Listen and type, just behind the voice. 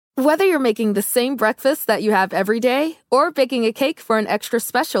Whether you're making the same breakfast that you have every day or baking a cake for an extra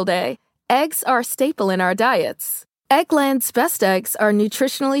special day, eggs are a staple in our diets. Eggland's best eggs are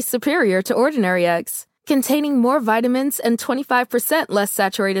nutritionally superior to ordinary eggs, containing more vitamins and 25% less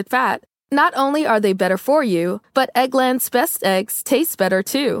saturated fat. Not only are they better for you, but Eggland's best eggs taste better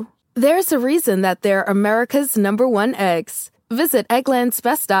too. There's a reason that they're America's #1 eggs. Visit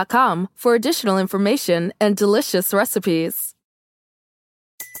egglandsbest.com for additional information and delicious recipes.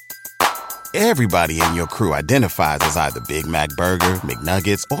 Everybody in your crew identifies as either Big Mac Burger,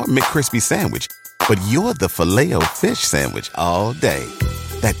 McNuggets, or McCrispy Sandwich. But you're the Filet-O-Fish Sandwich all day.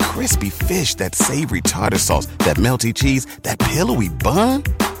 That crispy fish, that savory tartar sauce, that melty cheese, that pillowy bun.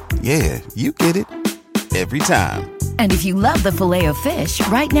 Yeah, you get it. Every time. And if you love the Filet-O-Fish,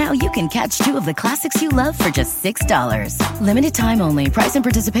 right now you can catch 2 of the classics you love for just $6. Limited time only. Price and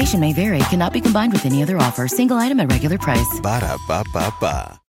participation may vary. Cannot be combined with any other offer. Single item at regular price.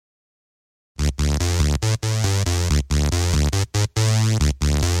 Ba-da-ba-ba-ba.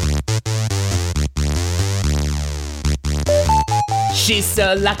 She's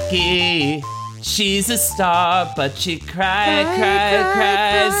so lucky. She's a star, but she cries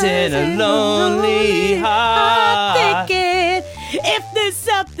in a lonely heart. Thinking if there's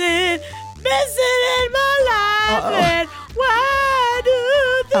something missing in my life, then why do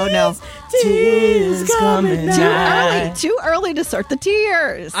these tears come at night? Too early to start the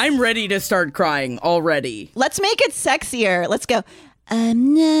tears. I'm ready to start crying already. Let's make it sexier. Let's go.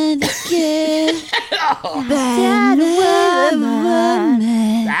 I'm not a kid, but I'm a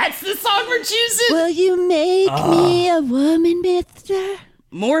woman. That's the song we're choosing. Will you make me a woman, mister?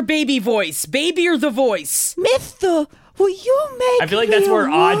 More baby voice. Babier the voice. Mister, will you make I feel like me that's a where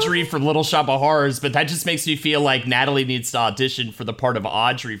woman? Audrey from Little Shop of Horrors, but that just makes me feel like Natalie needs to audition for the part of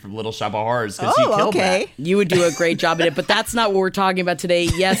Audrey from Little Shop of Horrors because you killed that. You would do a great job at it, but that's not what we're talking about today.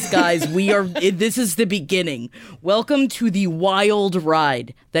 Yes, guys, this is the beginning. Welcome to the wild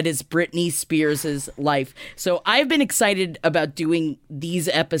ride that is Britney Spears' life. So I've been excited about doing these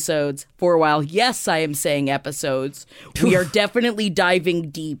episodes for a while. Yes, I am saying episodes. We are definitely diving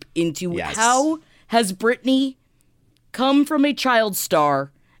deep into how has Britney come from a child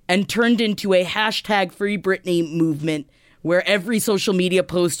star and turned into a hashtag Free Britney movement where every social media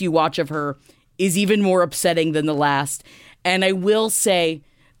post you watch of her is even more upsetting than the last. And I will say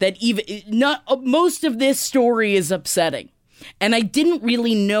that most of this story is upsetting. And I didn't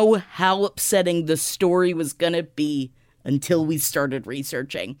really know how upsetting the story was going to be until we started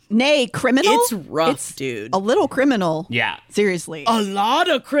researching. Nay, criminal? It's rough, dude. A little criminal. Yeah. Seriously. A lot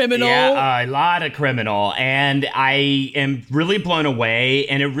of criminal. Yeah, a lot of criminal. And I am really blown away.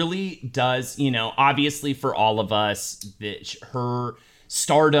 And it really does, obviously for all of us, her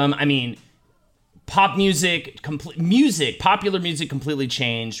stardom, popular music completely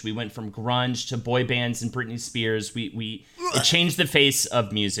changed. We went from grunge to boy bands and Britney Spears. It changed the face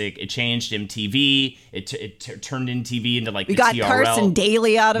of music. It changed MTV. It turned MTV into like we the got TRL. Carson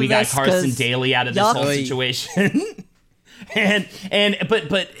Daly out of this. We got Carson Daly out of this whole situation.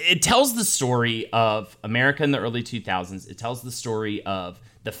 but it tells the story of America in the early 2000s. It tells the story of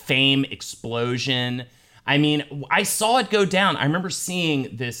the fame explosion. I saw it go down. I remember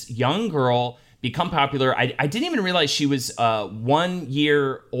seeing this young girl become popular. I didn't even realize she was 1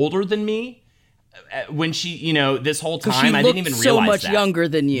 year older than me when she, this whole time. I didn't even realize so much that. Younger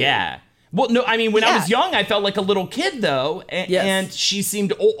than you. Yeah. Well, no, when I was young, I felt like a little kid, though. And she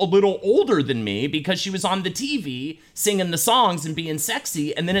seemed a little older than me because she was on the TV singing the songs and being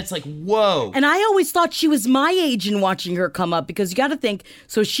sexy. And then it's like, whoa. And I always thought she was my age in watching her come up because you got to think,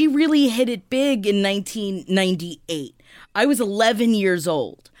 so she really hit it big in 1998. I was 11 years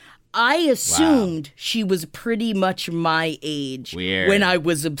old. I assumed she was pretty much my age when I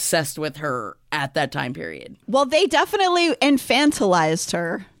was obsessed with her at that time period. Well, they definitely infantilized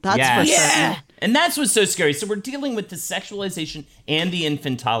her. That's for certain. And that's what's so scary. So we're dealing with the sexualization and the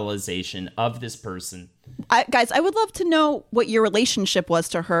infantilization of this person. Guys, I would love to know what your relationship was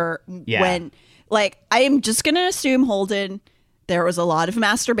to her when, I am just going to assume, Holden, there was a lot of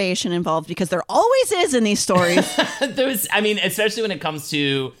masturbation involved because there always is in these stories. Especially when it comes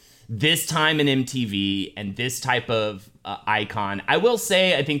to this time in MTV and this type of icon. I will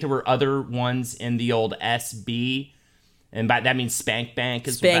say, I think there were other ones in the old SB, and by that means Spank Bank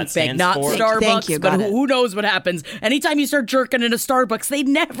is what that stands not for. Starbucks, Thank you, but who knows what happens. Anytime you start jerking in a Starbucks, they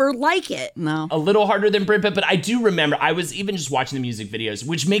never like it. No. A little harder than Britney, but I do remember, I was even just watching the music videos,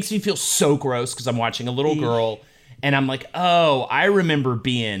 which makes me feel so gross because I'm watching a little girl And I'm like, oh, I remember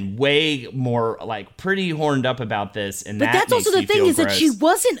being way more like pretty horned up about this. And but that's also the thing is that she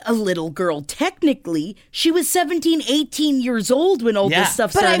wasn't a little girl. Technically, she was 17, 18 years old when all this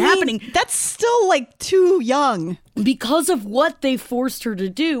stuff started happening. That's still like too young. Because of what they forced her to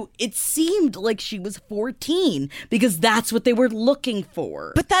do, it seemed like she was 14 because that's what they were looking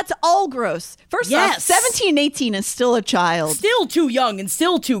for. But that's all gross. First off, 17, 18 is still a child. Still too young and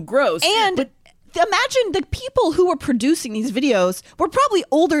still too gross. And imagine the people who were producing these videos were probably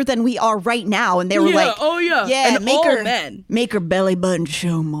older than we are right now. And they were like, and make her belly button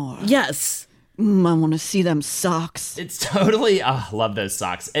show more. Yes. I want to see them socks. It's totally, I love those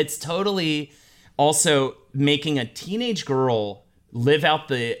socks. It's totally also making a teenage girl live out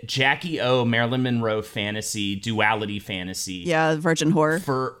the Jackie O, Marilyn Monroe fantasy, duality fantasy. Yeah, virgin horror.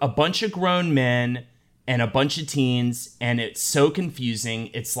 For a bunch of grown men and a bunch of teens, and it's so confusing.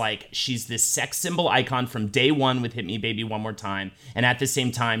 It's like she's this sex symbol icon from day one with Hit Me Baby One More Time, and at the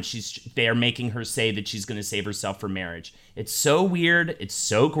same time, they are making her say that she's going to save herself for marriage. It's so weird. It's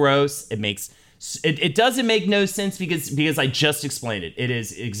so gross. It doesn't make no sense because I just explained it. It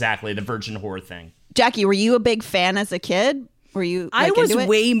is exactly the virgin horror thing. Jackie, were you a big fan as a kid? Were you? I was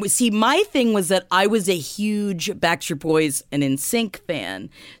my thing was that I was a huge Backstreet Boys and NSYNC fan.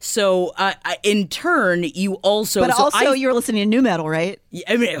 So in turn, you also. But you were listening to nu metal, right?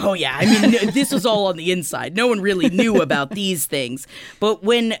 I mean, this was all on the inside. No one really knew about these things. But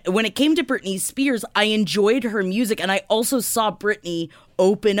when it came to Britney Spears, I enjoyed her music, and I also saw Britney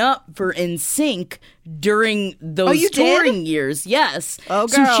open up for NSYNC during those touring years. Yes. Oh,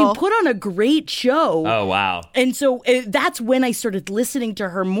 girl. So she put on a great show. Oh, wow. And so that's when I started listening to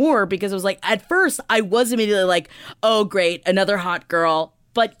her more, because I was like, at first I was immediately like, oh, great, another hot girl.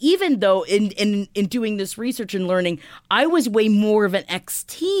 But even though in doing this research and learning, I was way more of an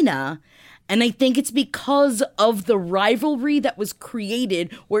ex-Tina. And I think it's because of the rivalry that was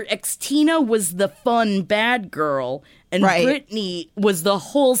created where ex-Tina was the fun bad girl and Britney was the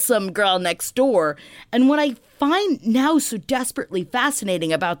wholesome girl next door. And what I find now so desperately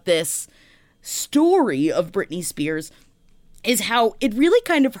fascinating about this story of Britney Spears is how it really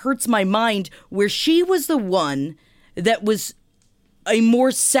kind of hurts my mind where she was the one that was a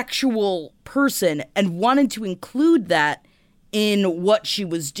more sexual person and wanted to include that in what she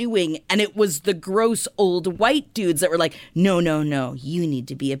was doing, and it was the gross old white dudes that were like, no, you need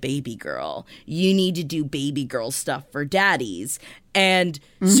to be a baby girl. You need to do baby girl stuff for daddies. And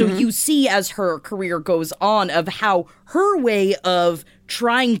so you see as her career goes on of how her way of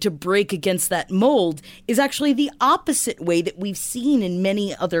trying to break against that mold is actually the opposite way that we've seen in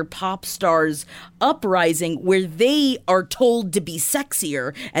many other pop stars uprising, where they are told to be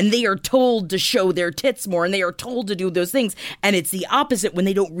sexier and they are told to show their tits more and they are told to do those things. And it's the opposite when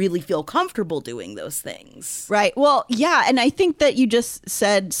they don't really feel comfortable doing those things. Right. Well, yeah. And I think that you just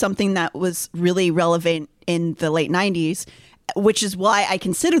said something that was really relevant in the late 90s, which is why I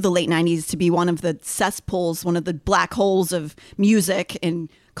consider the late 90s to be one of the cesspools, one of the black holes of music and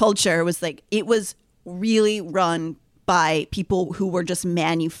culture. Was like, it was really run by people who were just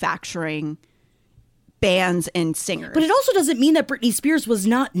manufacturing bands and singers. But it also doesn't mean that Britney Spears was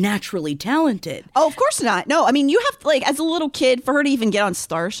not naturally talented. Oh, of course not. No, I mean, you have to, like, as a little kid, for her to even get on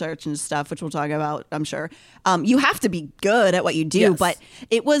Star Search and stuff, which we'll talk about, I'm sure, you have to be good at what you do. Yes. But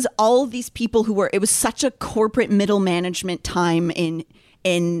it was all of these people who were, it was such a corporate middle management time in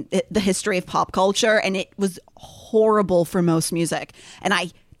the history of pop culture, and it was horrible for most music. And I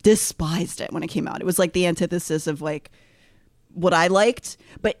despised it when it came out. It was like the antithesis of like what I liked,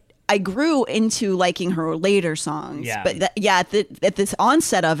 but I grew into liking her later songs. Yeah. But at this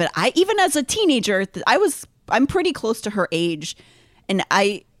onset of it, even as a teenager, I'm pretty close to her age. And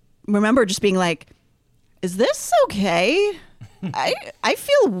I remember just being like, is this okay? I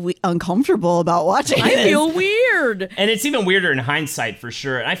feel uncomfortable about watching I feel weird. And it's even weirder in hindsight, for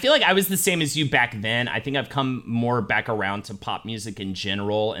sure. And I feel like I was the same as you back then. I think I've come more back around to pop music in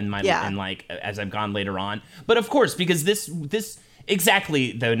general and like as I've gone later on. But of course, because this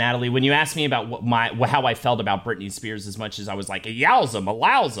exactly, though, Natalie, when you asked me about how I felt about Britney Spears, as much as I was like, yowza,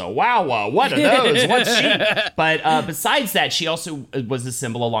 malowza, wow, what are those? What's she? But besides that, she also was a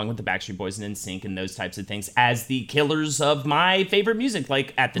symbol, along with the Backstreet Boys and NSYNC and those types of things, as the killers of my favorite music,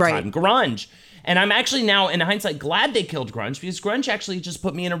 like at the time, grunge. And I'm actually now, in hindsight, glad they killed grunge, because grunge actually just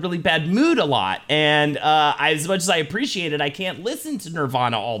put me in a really bad mood a lot. And as much as I appreciate it, I can't listen to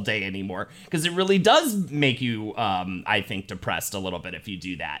Nirvana all day anymore, because it really does make you, I think, depressed a little bit if you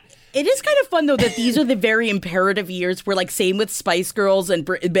do that. It is kind of fun, though, that these are the very imperative years where, like, same with Spice Girls and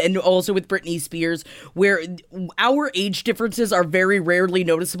also with Britney Spears, where our age differences are very rarely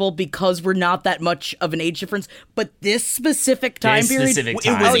noticeable because we're not that much of an age difference. But this specific time period, it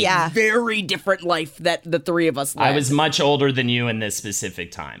was a very different life that the three of us lived. I was much older than you in this specific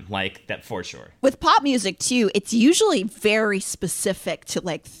time, like, that for sure. With pop music, too, it's usually very specific to,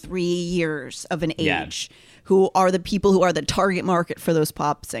 like, 3 years of an age. Yeah. Who are the people who are the target market for those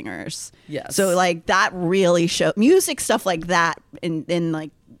pop singers. Yes. So like that really show music stuff like that in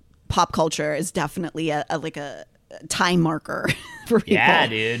like pop culture is definitely a time marker for people. Yeah,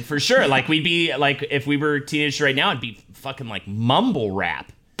 dude, for sure. Like we'd be like, if we were teenagers right now, it'd be fucking like mumble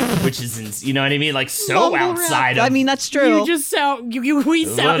rap. Which is, you know what I mean? Like so mumble outside rap. of... I mean, that's true. You just sound, we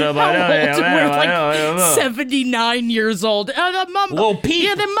sound how old? We're like 79 years old. The mumble. Lil Peep.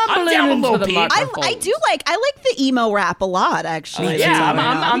 Yeah, they're mumbling into Lil the Peep. microphone. I like the emo rap a lot, actually. Yeah,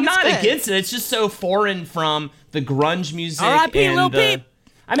 I'm not against it. It's just so foreign from the grunge music. R.I.P. Lil Peep.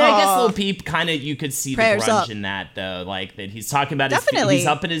 I mean, I guess Lil Peep kind of, you could see Prayers the grunge up. in that, though. Like, that he's talking about Definitely. he's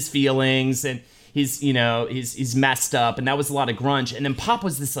up in his feelings, and he's, you know, he's messed up, and that was a lot of grunge. And then pop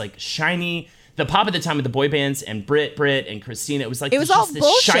was this, like, shiny... The pop at the time with the boy bands and Brit and Christina, it was like all just this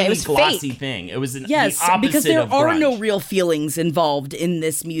bullshit. shiny, It was glossy fake. thing. It was the because opposite there of are grunge. no real feelings involved in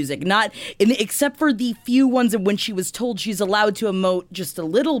this music, except for the few ones when she was told she's allowed to emote just a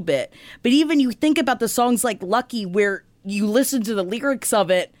little bit. But even you think about the songs like Lucky, where you listen to the lyrics of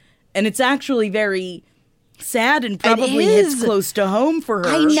it, and it's actually very sad and probably hits close to home for her.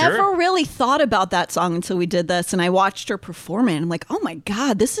 I never really thought about that song until we did this, and I watched her perform it, and I'm like, oh my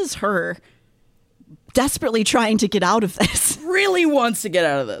God, this is her desperately trying to get out of this. Really wants to get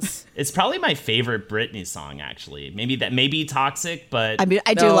out of this. It's probably my favorite Britney song, actually. Maybe Toxic, but... I mean,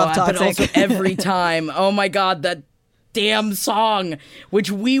 I do love Toxic. But also Every Time. Oh my God, that damn song, which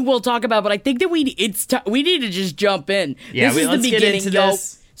we will talk about, but I think that we need to just jump in. Yeah, this is let's the beginning, get into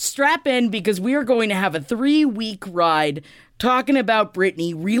this. Strap in, because we are going to have a 3-week ride talking about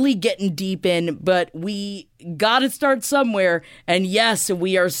Britney, really getting deep in, but we gotta start somewhere, and yes,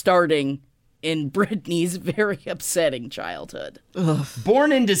 we are starting in Britney's very upsetting childhood. Ugh.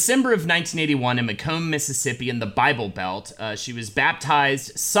 Born in December of 1981 in Macomb, Mississippi in the Bible Belt, she was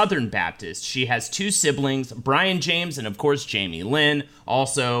baptized Southern Baptist. She has 2 siblings, Brian James and, of course, Jamie Lynn,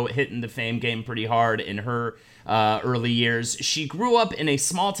 also hitting the fame game pretty hard in her early years. She grew up in a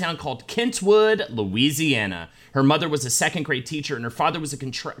small town called Kentwood, Louisiana. Her mother was a second-grade teacher, and her father was a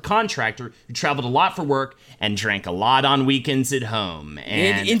contractor who traveled a lot for work and drank a lot on weekends at home.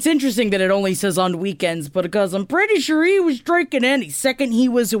 And it's interesting that it only says on weekends, but because I'm pretty sure he was drinking any second he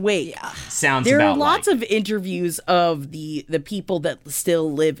was awake. Yeah. Sounds there about are lots like of interviews of the people that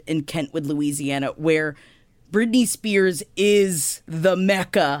still live in Kentwood, Louisiana, where Britney Spears is the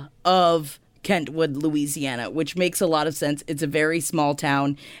mecca of Kentwood, Louisiana, which makes a lot of sense. It's a very small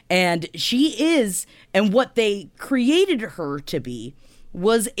town, and she is, and what they created her to be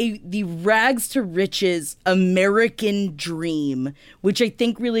was the rags to riches American dream, which I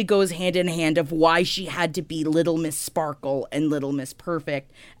think really goes hand in hand of why she had to be Little Miss Sparkle and Little Miss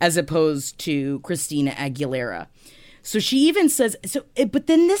Perfect as opposed to Christina Aguilera. So she even says, but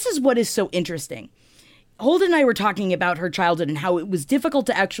then this is what is so interesting. Holden and I were talking about her childhood and how it was difficult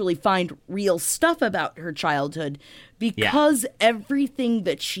to actually find real stuff about her childhood because everything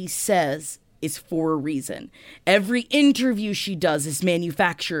that she says is for a reason. Every interview she does is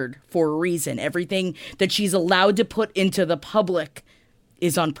manufactured for a reason. Everything that she's allowed to put into the public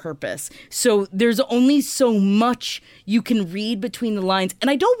is on purpose. So there's only so much you can read between the lines.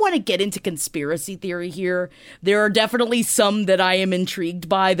 And I don't want to get into conspiracy theory here. There are definitely some that I am intrigued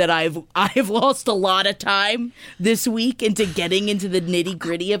by that I've lost a lot of time this week into getting into the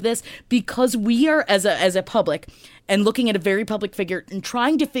nitty-gritty of this, because we are as a public and looking at a very public figure and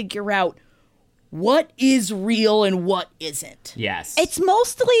trying to figure out what is real and what isn't. Yes. It's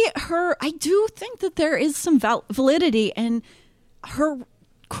mostly her. I do think that there is some validity in her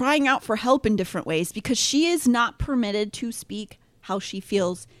crying out for help in different ways, because she is not permitted to speak how she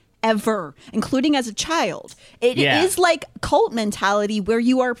feels ever, including as a child. It is like cult mentality where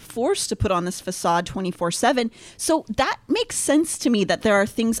you are forced to put on this facade 24/7. So that makes sense to me that there are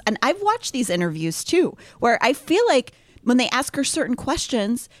things, and I've watched these interviews too, where I feel like when they ask her certain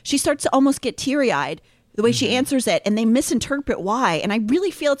questions, she starts to almost get teary-eyed the way she answers it, and they misinterpret why. And I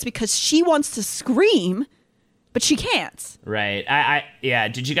really feel it's because she wants to scream but she can't. Right. Yeah.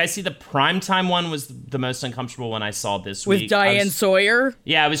 Did you guys see the primetime one was the most uncomfortable one I saw this week? With Diane Sawyer?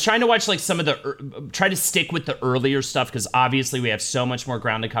 Yeah, I was trying to watch like some of try to stick with the earlier stuff because obviously we have so much more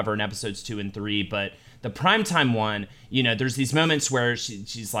ground to cover in episodes 2 and 3, but the primetime one, there's these moments where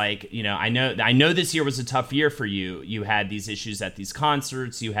she's like, I know this year was a tough year for you. You had these issues at these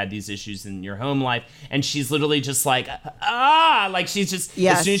concerts. You had these issues in your home life. And she's literally just like, like she's just,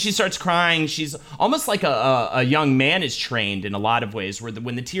 as soon as she starts crying, she's almost like a young man is trained in a lot of ways where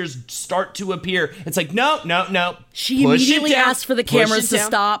when the tears start to appear, it's like, no. She immediately asks for the cameras to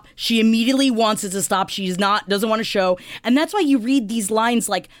stop. She immediately wants it to stop. Doesn't want to show. And that's why you read these lines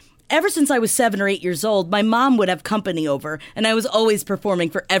like, ever since I was 7 or 8 years old, my mom would have company over, and I was always performing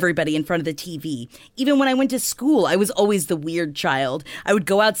for everybody in front of the TV. Even when I went to school, I was always the weird child. I would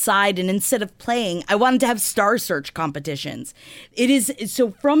go outside, and instead of playing, I wanted to have Star Search competitions.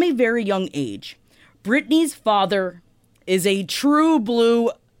 So from a very young age, Britney's father is a true blue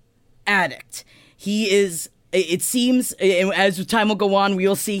addict. He is... It seems, as time will go on,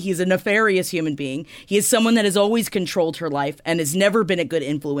 we'll see he's a nefarious human being. He is someone that has always controlled her life and has never been a good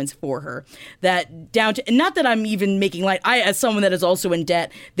influence for her. Not that I'm even making light. As someone that is also in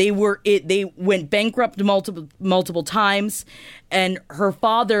debt, they went bankrupt multiple times, and her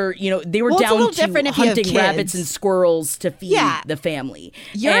father, they were down to hunting rabbits and squirrels to feed the family.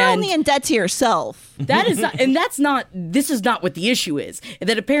 You're only in debt to yourself. That is not. This is not what the issue is.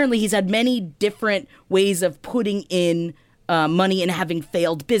 That apparently he's had many different ways of putting in money and having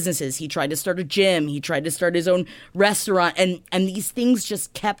failed businesses. He tried to start a gym. He tried to start his own restaurant, and these things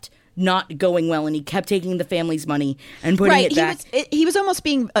just kept not going well, and he kept taking the family's money and putting it back. He was almost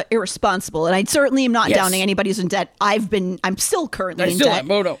being irresponsible, and I certainly am not downing anybody who's in debt. I'm still currently in debt.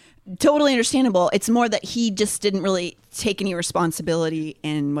 Totally understandable. It's more that he just didn't really take any responsibility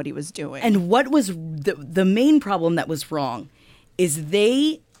in what he was doing. And what was the main problem that was wrong is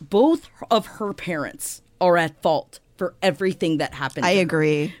both of her parents are at fault for everything that happened. I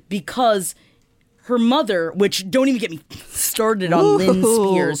agree. Because her mother, which don't even get me started on Lynn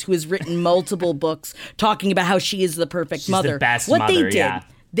Spears, who has written multiple books talking about how she is the perfect mother. She's the best mother,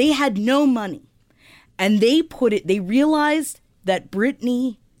 they had no money. And they realized that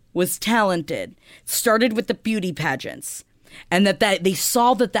Britney was talented, started with the beauty pageants, and that they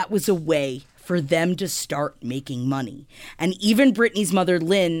saw that was a way for them to start making money. And even Britney's mother,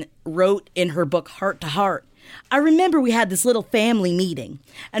 Lynn, wrote in her book, Heart to Heart, I remember we had this little family meeting,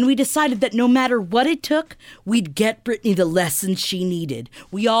 and we decided that no matter what it took, we'd get Britney the lessons she needed.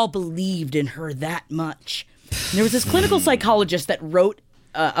 We all believed in her that much. And there was this clinical psychologist that wrote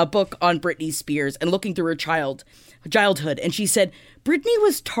a book on Britney Spears and looking through her childhood, and she said, Britney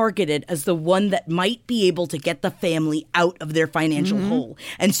was targeted as the one that might be able to get the family out of their financial hole.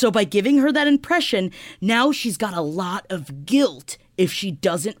 And so by giving her that impression, now she's got a lot of guilt if she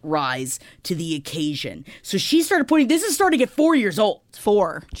doesn't rise to the occasion. So she started this is starting at 4 years old.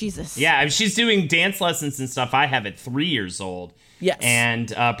 4. Jesus. Yeah, she's doing dance lessons and stuff. I have at 3 years old. Yes. And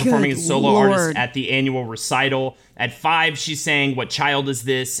performing as solo artist at the annual recital. At 5, she's sang What Child Is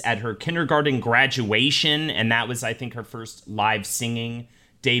This at her kindergarten graduation. And that was, I think, her first live singing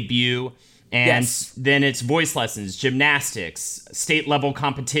debut. And then it's voice lessons, gymnastics, state-level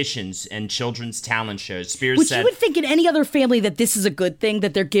competitions, and children's talent shows. Spears said... You would think in any other family that this is a good thing,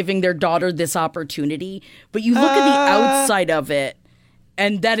 that they're giving their daughter this opportunity. But you look at the outside of it,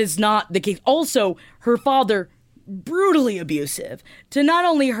 and that is not the case. Also, her father, brutally abusive to not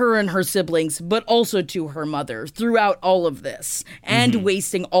only her and her siblings, but also to her mother throughout all of this, and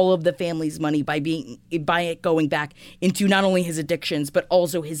wasting all of the family's money by it going back into not only his addictions, but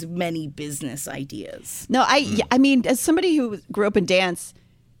also his many business ideas. No, I mean, as somebody who grew up in dance,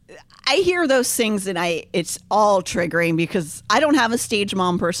 I hear those things and it's all triggering because I don't have a stage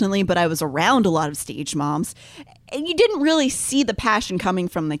mom personally, but I was around a lot of stage moms. And you didn't really see the passion coming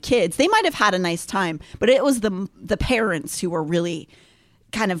from the kids. They might have had a nice time, but it was the parents who were really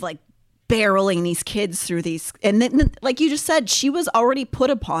kind of like barreling these kids through these. And then, like you just said, she was already put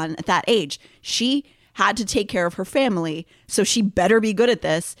upon at that age. She had to take care of her family, so she better be good at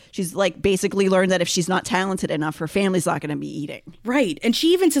this. She's like basically learned that if she's not talented enough, her family's not going to be eating. Right. And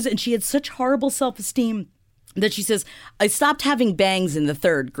she even says, and she had such horrible self-esteem that she says, I stopped having bangs in the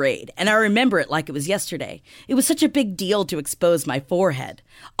 3rd grade, and I remember it like it was yesterday. It was such a big deal to expose my forehead.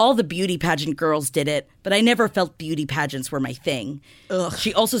 All the beauty pageant girls did it, but I never felt beauty pageants were my thing. Ugh.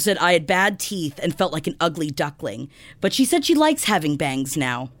 She also said I had bad teeth and felt like an ugly duckling. But she said she likes having bangs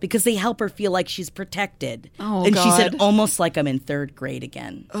now because they help her feel like she's protected. Oh, and God. she said, almost like I'm in 3rd grade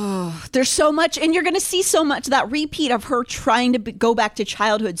again. Oh, there's so much, and you're going to see so much, that repeat of her trying to go back to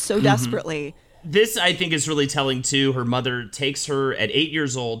childhood so desperately. This, I think, is really telling, too. Her mother takes her at 8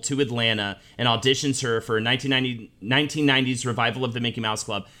 years old to Atlanta and auditions her for a 1990s revival of the Mickey Mouse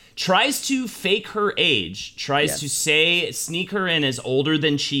Club. Tries to fake her age. Tries to sneak her in as older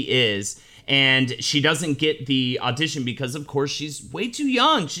than she is. And she doesn't get the audition because, of course, she's way too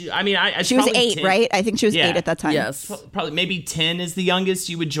young. She was 8, 10. right? I think she was 8 at that time. Yes. Probably maybe 10 is the youngest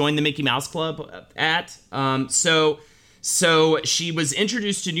you would join the Mickey Mouse Club at. So she was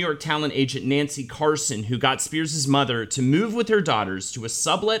introduced to New York talent agent Nancy Carson, who got Spears' mother to move with her daughters to a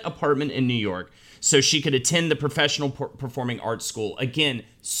sublet apartment in New York so she could attend the professional performing arts school. Again,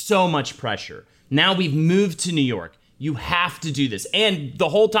 so much pressure. Now we've moved to New York. You have to do this. And the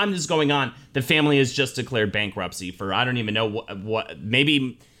whole time this is going on, the family has just declared bankruptcy for, I don't even know what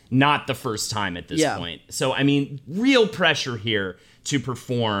maybe not the first time at this point. So, I mean, real pressure here to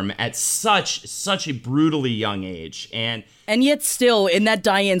perform at such a brutally young age. And yet still, in that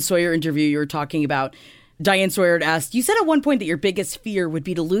Diane Sawyer interview you were talking about, Diane Sawyer had asked, you said at one point that your biggest fear would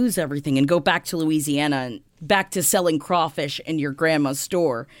be to lose everything and go back to Louisiana and back to selling crawfish in your grandma's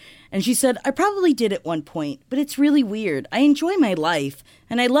store. And she said, I probably did at one point, but it's really weird. I enjoy my life,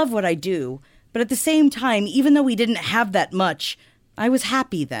 and I love what I do. But at the same time, even though we didn't have that much, I was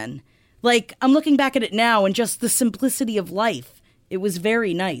happy then. Like, I'm looking back at it now and just the simplicity of life. It was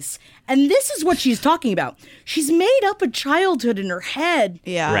very nice. And this is what she's talking about. She's made up a childhood in her head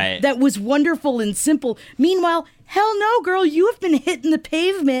that was wonderful and simple. Meanwhile, hell no, girl, you have been hitting the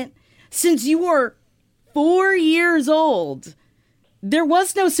pavement since you were 4 years old. There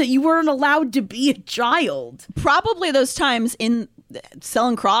was no you weren't allowed to be a child. Probably those times in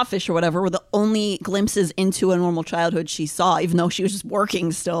selling crawfish or whatever were the only glimpses into a normal childhood she saw, even though she was just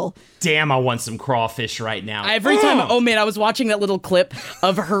working still. Damn, I want some crawfish right now. Every time, oh man, I was watching that little clip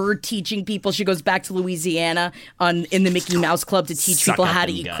of her teaching people. She goes back to Louisiana in the Mickey Mouse Club to teach people how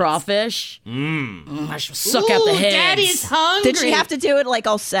to eat crawfish. I should suck out the heads. Daddy's hungry. Did she have to do it like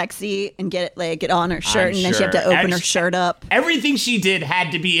all sexy and get on her shirt, and then she had to open her shirt up? Everything she did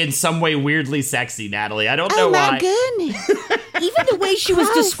had to be in some way weirdly sexy, Natalie. I don't know why. Oh my goodness. Even the way she was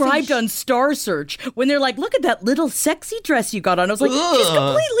described on Star Search, when they're like, look at that little sexy dress you got on. I was like, she's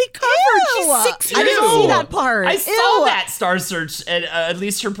completely covered. She's 6 years old. I didn't see that part. I saw that Star Search, at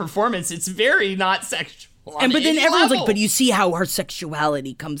least her performance. It's very not sexual. But then everyone's like, but you see how her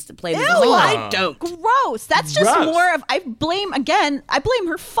sexuality comes to play. Ew, I don't. Gross. That's just more of, I blame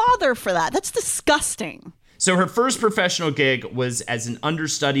her father for that. That's disgusting. So her first professional gig was as an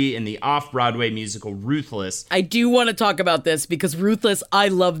understudy in the off-Broadway musical Ruthless. I do want to talk about this because Ruthless, I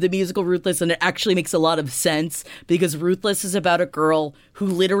love the musical Ruthless, and it actually makes a lot of sense because Ruthless is about a girl who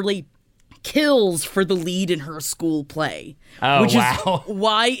literally kills for the lead in her school play. Oh, which wow. is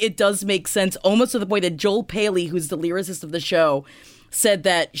why it does make sense, almost to the point that Joel Paley, who's the lyricist of the show, said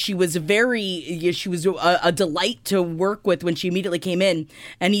that she was a delight to work with when she immediately came in.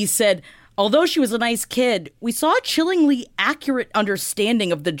 And he said, although she was a nice kid, we saw a chillingly accurate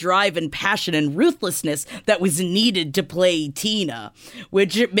understanding of the drive and passion and ruthlessness that was needed to play Tina.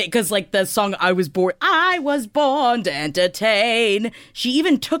 Because like the song I was born to entertain, she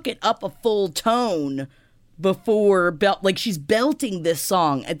even took it up a full tone before, she's belting this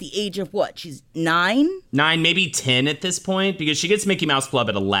song at the age of what? She's 9? 9, maybe 10 at this point, because she gets Mickey Mouse Club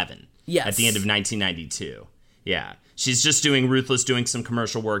at 11. Yes. At the end of 1992. Yeah. She's just doing Ruthless, doing some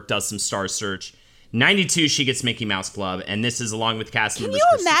commercial work, does some Star Search. 92, she gets Mickey Mouse Club, and this is along with cast members.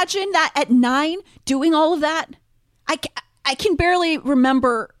 Can you imagine that at 9, doing all of that? I can barely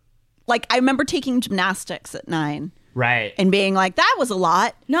remember, I remember taking gymnastics at 9. Right. And being like, that was a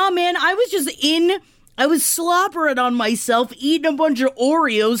lot. No, man, I was slobbering on myself, eating a bunch of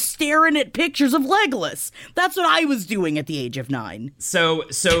Oreos, staring at pictures of Legolas. That's what I was doing at the age of 9. So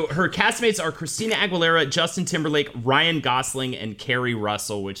her castmates are Christina Aguilera, Justin Timberlake, Ryan Gosling, and Kerry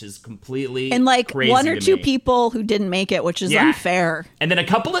Russell, which is completely and crazy one or to two me. people who didn't make it, which is unfair. And then a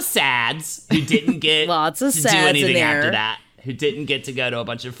couple of sads who didn't get Lots of to sads do anything in there. after that, who didn't get to go to a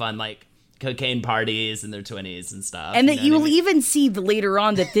bunch of fun cocaine parties in their 20s and stuff. And that you will even see later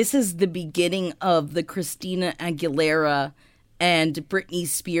on that this is the beginning of the Christina Aguilera and Britney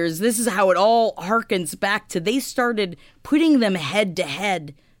Spears. This is how it all harkens back to they started putting them head to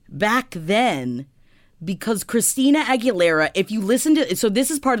head back then. Because Christina Aguilera, if you listen to... So this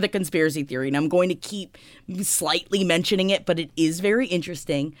is part of the conspiracy theory, and I'm going to keep slightly mentioning it, but it is very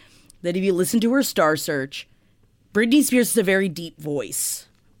interesting that if you listen to her Star Search, Britney Spears has a very deep voice.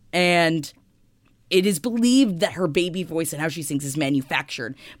 And it is believed that her baby voice and how she sings is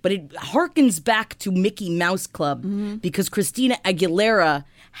manufactured. But it harkens back to Mickey Mouse Club because Christina Aguilera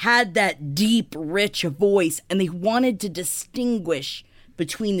had that deep, rich voice, and they wanted to distinguish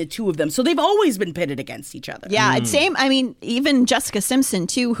between the two of them. So they've always been pitted against each other. Yeah, same. I mean, even Jessica Simpson,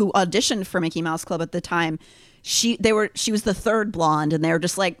 too, who auditioned for Mickey Mouse Club at the time, she was the third blonde, and they were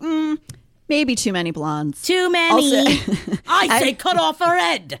just like, maybe too many blondes. Too many. Also, I say cut off her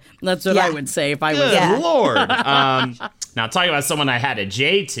head. That's what I would say if I was. Good Lord. Now, talking about someone I had a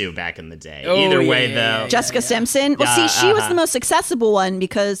J to back in the day. Either way, though. Jessica Simpson. Well, see, she was the most accessible one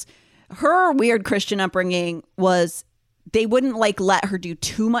because her weird Christian upbringing was they wouldn't like let her do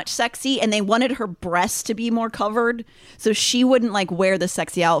too much sexy, and they wanted her breasts to be more covered, so she wouldn't like wear the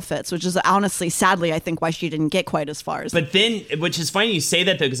sexy outfits, which is honestly, sadly, I think why she didn't get quite as far as. But then, which is funny you say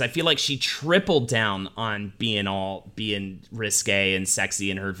that though, because I feel like she tripled down on being risque and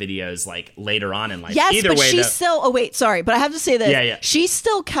sexy in her videos like later on in life. Yes, Either but way, she's still. Oh wait, sorry, but I have to say this. Yeah. She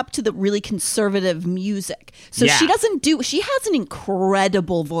still kept to the really conservative music, so she doesn't do. She has an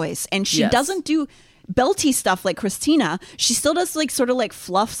incredible voice, and she doesn't do belty stuff like Christina. She still does like sort of like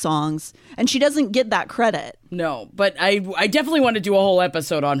fluff songs, and she doesn't get that credit. No, but I definitely want to do a whole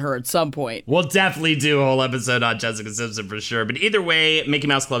episode on her at some point. We'll definitely do a whole episode on Jessica Simpson for sure. But either way, Mickey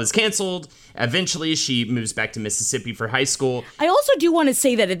Mouse Club is canceled. Eventually, she moves back to Mississippi for high school. I also do want to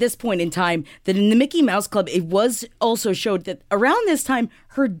say that at this point in time, that in the Mickey Mouse Club, it was also showed that around this time,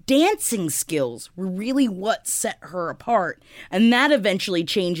 her dancing skills were really what set her apart. And that eventually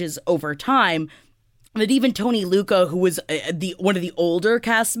changes over time. But even Tony Lucca, who was one of the older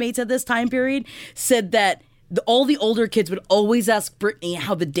castmates at this time period, said that all the older kids would always ask Britney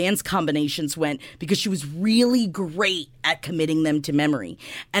how the dance combinations went because she was really great at committing them to memory.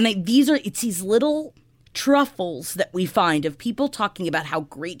 And it's these little truffles that we find of people talking about how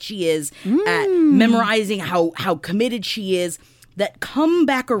great she is at memorizing, how committed she is, that come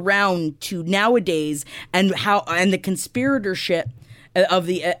back around to nowadays, and the conspiratorship of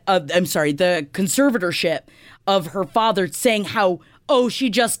the conservatorship of her father, saying how, oh, she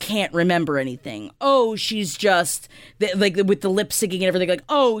just can't remember anything. Oh, she's just, like, with the lip syncing and everything, like,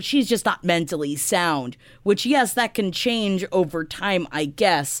 oh, she's just not mentally sound. Which, yes, that can change over time, I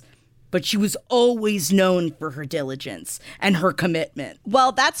guess. But she was always known for her diligence and her commitment.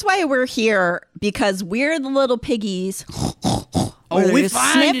 Well, that's why we're here, because we're the little piggies. We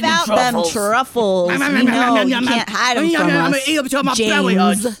sniff out them truffles. We know you can't hide them from us,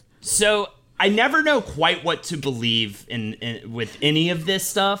 James. So I never know quite what to believe in with any of this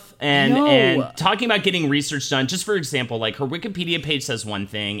stuff. And talking about getting research done, just for example, like her Wikipedia page says one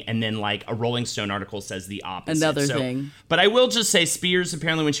thing, and then like a Rolling Stone article says the opposite. Another thing. But I will just say Spears,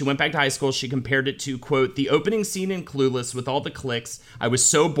 apparently when she went back to high school, she compared it to, quote, the opening scene in Clueless with all the clicks. I was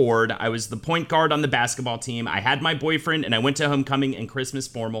so bored. I was the point guard on the basketball team. I had my boyfriend, and I went to homecoming and Christmas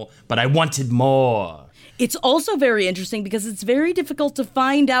formal, but I wanted more. It's also very interesting because it's very difficult to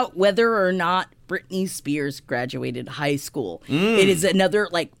find out whether or not Britney Spears graduated high school. It is another,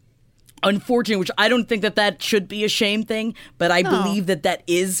 like, unfortunate, which I don't think that should be a shame thing, but I believe that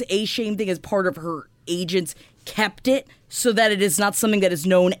is a shame thing, as part of her agents kept it so that it is not something that is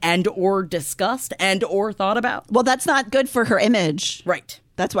known and or discussed and or thought about. Well, that's not good for her image. Right.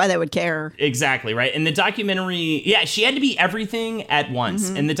 That's why they would care. Exactly, right? In the documentary, she had to be everything at once.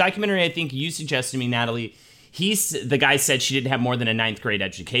 In the documentary, I think you suggested to me, Natalie, the guy said she didn't have more than a 9th grade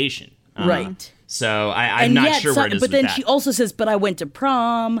education. Right. So I'm not sure where it is but then with that. she also says, but I went to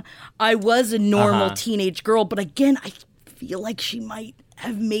prom. I was a normal teenage girl. But again, I feel like she might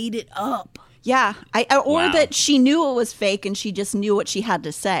have made it up. Yeah. That she knew it was fake and she just knew what she had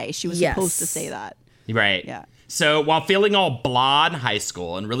to say. She was supposed to say that. Right. Yeah. So while feeling all blah in high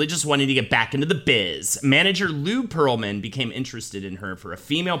school and really just wanting to get back into the biz, manager Lou Pearlman became interested in her for a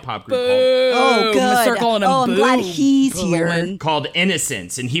female pop group Oh, good. I'm glad he's here. Called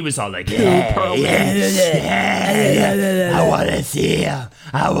Innocence. And he was all like, I want to see him.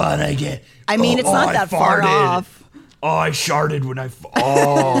 I want to get... I mean, it's not that far off. Oh, I sharted when I'm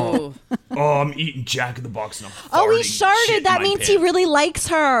eating Jack in the Box and I'm farting. Oh, he sharted. That means he really likes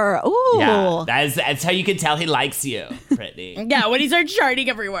her. Ooh. Yeah, that's how you can tell he likes you, Britney. Yeah, when he starts sharting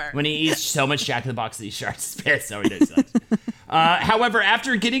everywhere. When he eats so much Jack in the Box that he sharts his piss. No, he doesn't. However,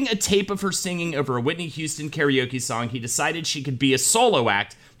 after getting a tape of her singing over a Whitney Houston karaoke song, he decided she could be a solo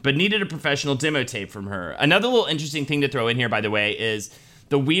act, but needed a professional demo tape from her. Another little interesting thing to throw in here, by the way, is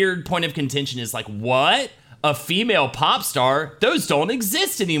the weird point of contention is like, what? A female pop star? Those don't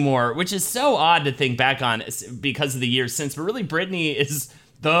exist anymore, which is so odd to think back on because of the years since. But really, Britney is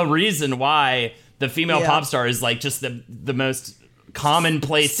the reason why the female pop star is like just the most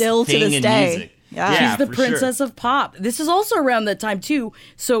commonplace still thing to this in day. music. Yeah. She's the princess of pop. This is also around that time, too.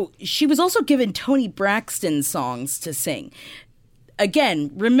 So she was also given Toni Braxton songs to sing. Again,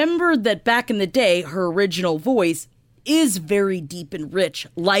 remember that back in the day, her original voice is very deep and rich,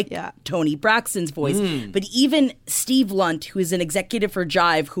 like Toni Braxton's voice. But even Steve Lunt, who is an executive for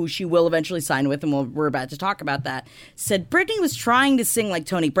Jive, who she will eventually sign with, and we're about to talk about that, said Britney was trying to sing like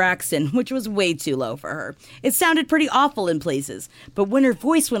Toni Braxton, which was way too low for her. It sounded pretty awful in places, but when her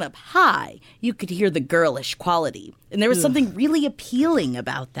voice went up high, you could hear the girlish quality. And there was something really appealing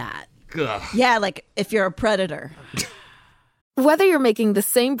about that. Ugh. Yeah, like if you're a predator. Whether you're making the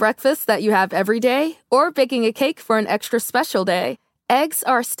same breakfast that you have every day or baking a cake for an extra special day, eggs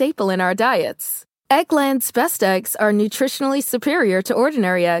are a staple in our diets. Eggland's best eggs are nutritionally superior to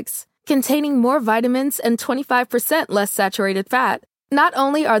ordinary eggs, containing more vitamins and 25% less saturated fat. Not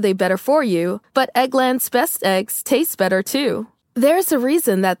only are they better for you, but Eggland's best eggs taste better too. There's a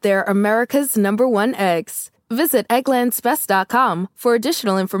reason that they're America's #1 eggs. Visit egglandsbest.com for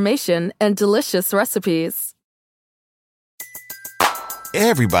additional information and delicious recipes.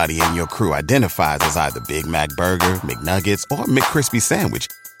 Everybody in your crew identifies as either Big Mac Burger, McNuggets, or McCrispy Sandwich.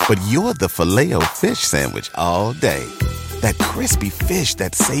 But you're the Filet-O-Fish Sandwich all day. That crispy fish,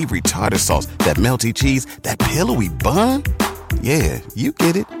 that savory tartar sauce, that melty cheese, that pillowy bun. Yeah, you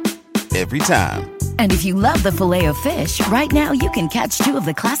get it. Every time. And if you love the Filet-O-Fish, right now you can catch 2 of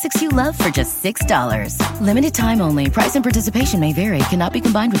the classics you love for just $6. Limited time only. Price and participation may vary. Cannot be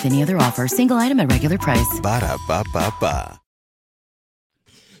combined with any other offer. Single item at regular price. Ba-da-ba-ba-ba.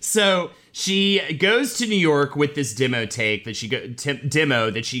 So she goes to New York with this demo that she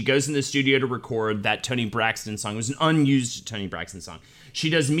goes in the studio to record. That Toni Braxton song. It was an unused Toni Braxton song. She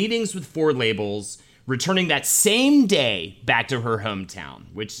does meetings with 4 labels, returning that same day back to her hometown,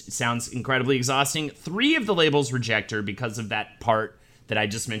 which sounds incredibly exhausting. 3 of the labels reject her because of that part that I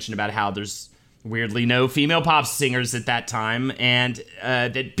just mentioned about how there's weirdly no female pop singers at that time, and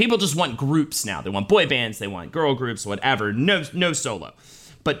that people just want groups now. They want boy bands, they want girl groups, whatever. No solo.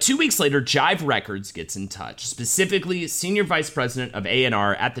 But 2 weeks later, Jive Records gets in touch, specifically Senior Vice President of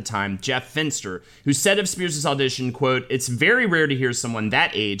A&R at the time, Jeff Finster, who said of Spears' audition, quote, "It's very rare to hear someone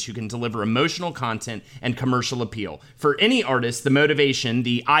that age who can deliver emotional content and commercial appeal. For any artist, the motivation,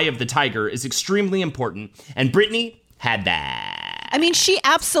 the eye of the tiger, is extremely important, and Britney had that." I mean, she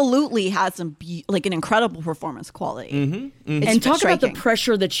absolutely has an incredible performance quality. And talk about the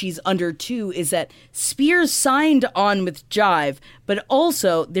pressure that she's under, too, is that Spears signed on with Jive, but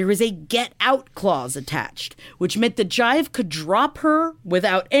also there is a get out clause attached, which meant that Jive could drop her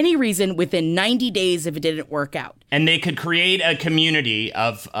without any reason within 90 days if it didn't work out. And they could create a community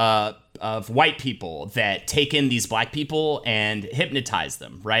of white people that take in these black people and hypnotize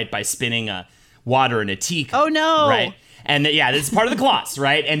them, right, by spinning water in a teacup. Oh, no. Right? And this is part of the clause,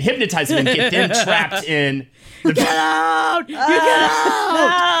 right? And hypnotize them and get them trapped in the... Get out! You get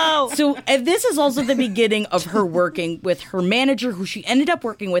out! No! So this is also the beginning of her working with her manager, who she ended up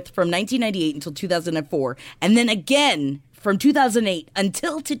working with from 1998 until 2004. And then again from 2008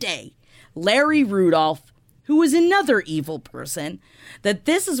 until today, Larry Rudolph, who was another evil person, that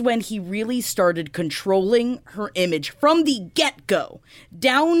this is when he really started controlling her image from the get-go,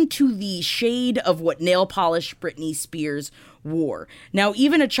 down to the shade of what nail polish Britney Spears wore. Now,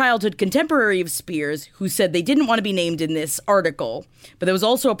 even a childhood contemporary of Spears, who said they didn't want to be named in this article, but that was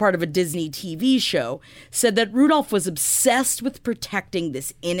also a part of a Disney TV show, said that Rudolph was obsessed with protecting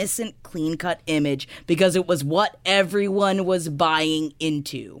this innocent, clean-cut image because it was what everyone was buying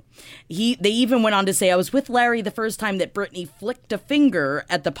into. They even went on to say, "I was with Larry the first time that Britney flicked a finger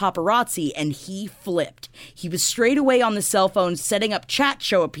at the paparazzi, and he flipped. He was straight away on the cell phone setting up chat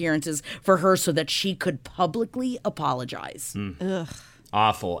show appearances for her so that she could publicly apologize." Ugh.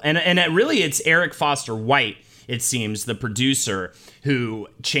 Awful. And really, it's Eric Foster White, it seems, the producer, who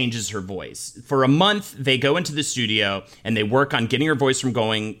changes her voice. For a month, they go into the studio and they work on getting her voice from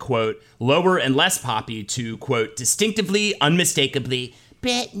going, quote, lower and less poppy to, quote, distinctively, unmistakably,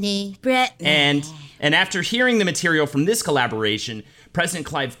 Britney. And after hearing the material from this collaboration, President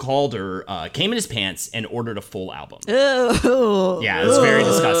Clive Calder came in his pants and ordered a full album. Ooh. Yeah, it was very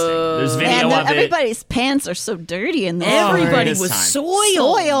disgusting. There's video of it. Everybody's pants are so dirty in this. Everybody was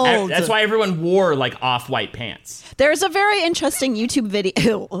soiled. That's why everyone wore like off-white pants. There's a very interesting YouTube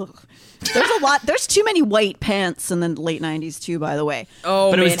video. There's too many white pants in the late 90s too, by the way.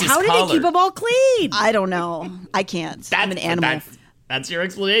 Oh, man. How did they keep them all clean? I don't know. I can't. I'm an animal. That's your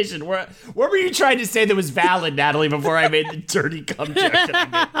explanation. What were you trying to say that was valid, Natalie, before I made the dirty cum joke?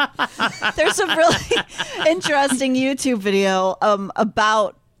 There's a really interesting YouTube video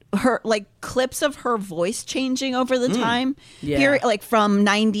about her, like clips of her voice changing over the time. Yeah. Here, like from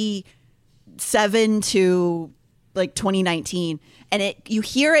 97 to like 2019. And you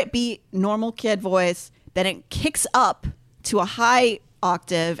hear it be normal kid voice, then it kicks up to a high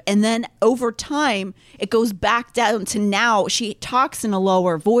octave, and then over time it goes back down to now she talks in a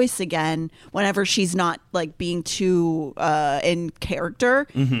lower voice again whenever she's not like being too in character.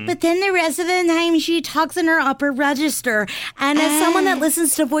 But then the rest of the time she talks in her upper register, and as someone that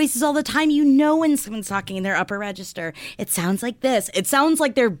listens to voices all the time, you know when someone's talking in their upper register, it sounds like this. It sounds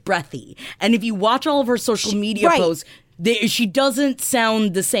like they're breathy. And if you watch all of her social media posts, she doesn't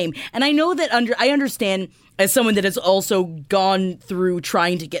sound the same. And I know that I understand, as someone that has also gone through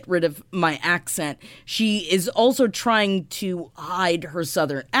trying to get rid of my accent, she is also trying to hide her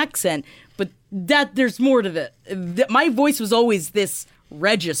Southern accent, but that there's more to it. My voice was always this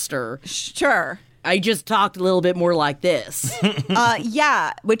register. Sure. I just talked a little bit more like this.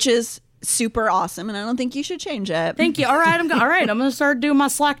 Yeah, which is super awesome, and I don't think you should change it. Thank you. All right, I'm going to start doing my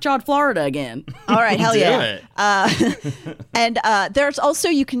slack-jawed Florida again. All right, hell yeah. Do it. And there's also,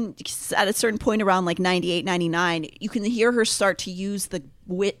 you can, at a certain point around like 98, 99, you can hear her start to use the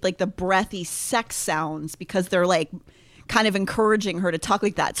breathy sex sounds because they're like kind of encouraging her to talk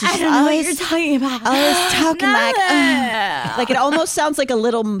like that. So I don't know what you're talking about. I was talking like it almost sounds like a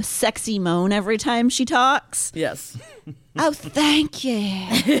little sexy moan every time she talks. Yes. Oh, thank you.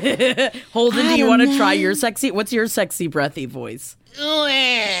 Holden, do you want to try what's your sexy breathy voice? Ooh,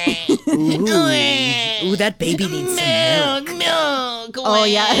 that baby needs some milk. Oh,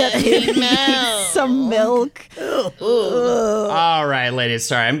 yeah, that baby needs some milk. All right, ladies.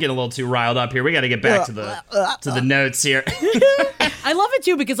 Sorry, I'm getting a little too riled up here. We got to get back to the notes here. I love it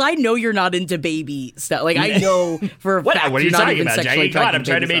too because I know you're not into baby stuff. Like I know for a fact what are you you're not talking even about, sexually Jackie? God, I'm attracted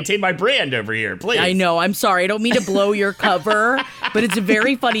to trying to baby maintain my brand over here, please. I know. I'm sorry. I don't mean to blow your cover, but it's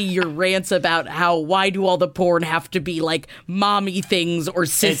very funny your rants about why do all the porn have to be like mommy things or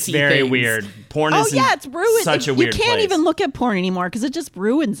sissy things. It's very weird. Porn is it's ruined. Such a weird You can't place. even look at porn anymore because it just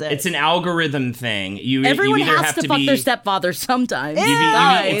ruins it. It's an algorithm thing. Everyone you either has have to fuck their stepfather sometimes.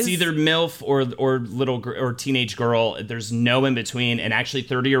 It's either MILF or teenage girl. There's no in between. And actually,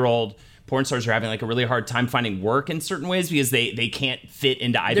 30-year-old porn stars are having like a really hard time finding work in certain ways because they can't fit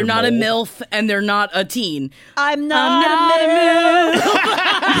into either. They're not mold. a MILF and they're not a teen. I'm not a MILF.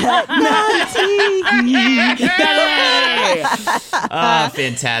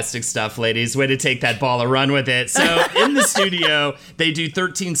 Fantastic stuff, ladies. Way to take that ball and run with it. So in the studio, they do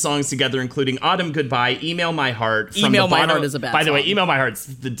 13 songs together, including Autumn Goodbye, Email My Heart. Email My Heart is a bad song. By the way, Email My Heart's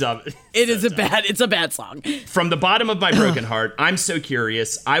the dumb. It's a bad song. From the bottom of my broken heart, I'm so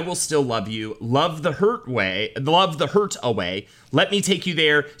curious. I will still love you. Love the hurt away. Let me take you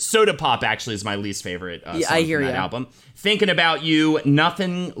there. Soda Pop actually is my least favorite song I hear from that you. album. Thinking about you,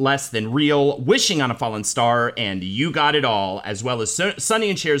 Nothing Less Than Real, Wishing on a Fallen Star, and You Got It All, as well as Sonny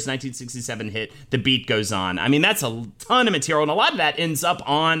and Cher's 1967 hit The Beat Goes On. I mean, that's a ton of material, and a lot of that ends up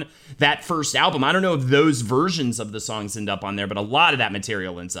on that first album. I don't know if those versions of the songs end up on there, but a lot of that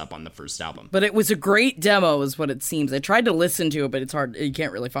material ends up on the first album. But it was a great demo is what it seems. I tried to listen to it, but it's hard. You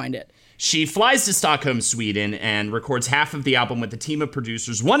can't really find it. She flies to Stockholm, Sweden, and records half of the album with a team of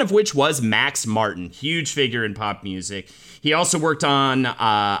producers, one of which was Max Martin, huge figure in pop music. He also worked on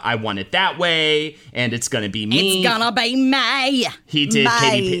I Want It That Way, and It's Gonna Be Me. It's gonna be me. He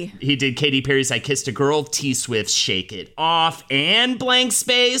did Katy Perry's I Kissed a Girl, T-Swift's Shake It Off, and Blank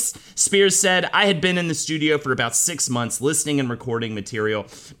Space. Spears said, I had been in the studio for about 6 months listening and recording material,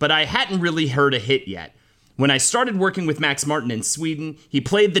 but I hadn't really heard a hit yet. When I started working with Max Martin in Sweden, he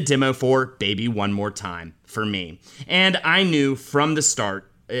played the demo for Baby One More Time for me. And I knew from the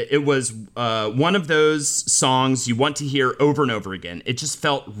start it was one of those songs you want to hear over and over again. It just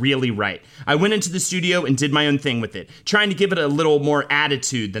felt really right. I went into the studio and did my own thing with it, trying to give it a little more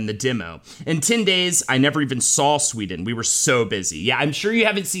attitude than the demo. In 10 days, I never even saw Sweden. We were so busy. Yeah, I'm sure you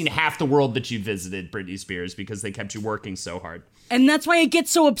haven't seen half the world that you visited, Britney Spears, because they kept you working so hard. And that's why I get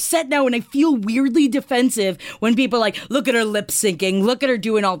so upset now and I feel weirdly defensive when people are like, look at her lip syncing, look at her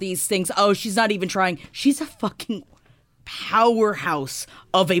doing all these things. Oh, she's not even trying. She's a fucking powerhouse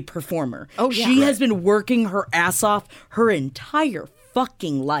of a performer. Oh, yeah. She has been working her ass off her entire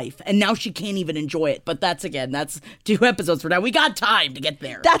fucking life, and now she can't even enjoy it. But that's 2 episodes from now. We got time to get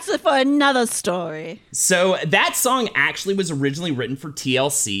there. That's for another story. So that song actually was originally written for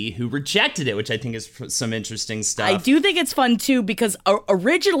TLC, who rejected it, which I think is some interesting stuff. I do think it's fun too because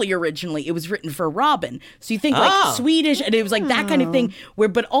originally it was written for Robin. So you think like Swedish, and it was like that kind of thing.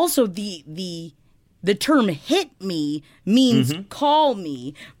 But also the term "hit me" means call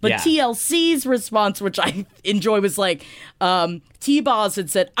me, but TLC's response, which I enjoy, was like, T-Boz had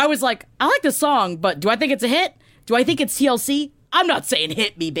said, I was like, I like the song, but do I think it's a hit? Do I think it's TLC? I'm not saying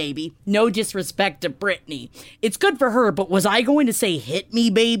hit me, baby. No disrespect to Britney. It's good for her, but was I going to say hit me,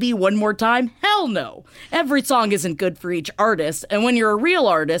 baby, one more time? Hell no. Every song isn't good for each artist, and when you're a real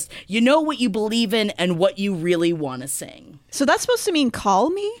artist, you know what you believe in and what you really want to sing. So that's supposed to mean call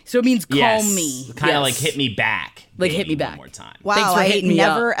me? So it means call me. Kind of like hit me back. Like hit me back. One more time. Wow, Thanks for I hitting me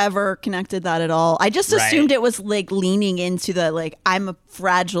never up. ever connected that at all. I just assumed it was like leaning into the like I'm a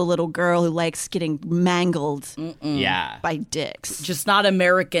fragile little girl who likes getting mangled Yeah. by dicks. Just not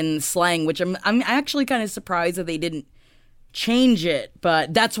American slang, which I'm actually kind of surprised that they didn't change it,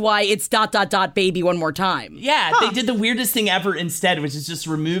 but that's why it's ... baby one more time. Yeah, they did the weirdest thing ever instead, which is just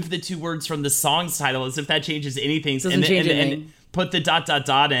remove the two words from the song's title as if that changes anything. Doesn't change anything. And put the ...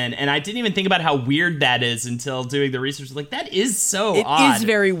 in. And I didn't even think about how weird that is until doing the research. Like, that is so odd. It is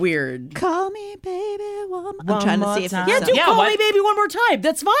very weird. Call me baby one. I'm trying to see if time. it's Yeah, call me baby one more time.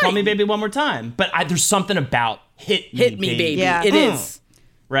 That's fine. Call me baby one more time. But there's something about hit me baby. Yeah. It is.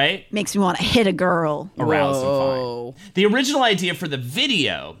 Right? makes me want to hit a girl. Arousing fine. The original idea for the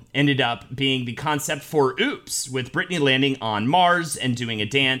video ended up being the concept for Oops, with Britney landing on Mars and doing a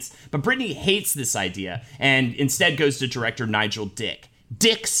dance. But Britney hates this idea and instead goes to director Nigel Dick.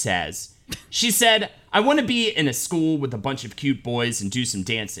 Dick says, she said, I want to be in a school with a bunch of cute boys and do some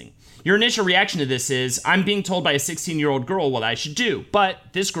dancing. Your initial reaction to this is, I'm being told by a 16-year-old girl what I should do. But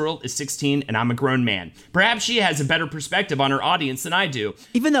this girl is 16 and I'm a grown man. Perhaps she has a better perspective on her audience than I do.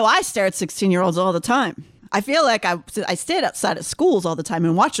 Even though I stare at 16-year-olds all the time. I feel like I stayed outside of schools all the time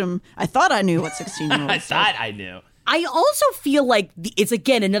and watch them. I thought I knew what 16-year-olds I thought I knew. I also feel like it's,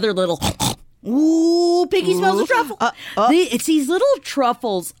 again, another little... Ooh, Piggy smells a truffle. It's these little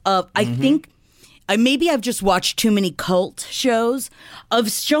truffles of, I think... maybe I've just watched too many cult shows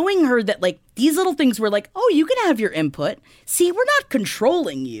of showing her that, like, these little things were like, oh, you can have your input. See, we're not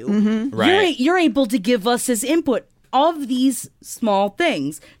controlling you. Right. You're able to give us this input of these small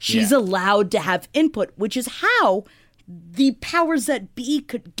things. She's allowed to have input, which is how the powers that be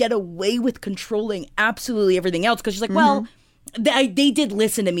could get away with controlling absolutely everything else. Because she's like, well, they did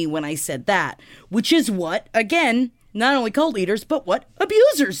listen to me when I said that, which is what, again... not only cult leaders, but what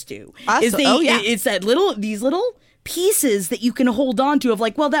abusers do. It's these little pieces that you can hold on to of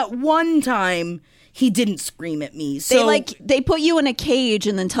like, well, that one time he didn't scream at me. So they put you in a cage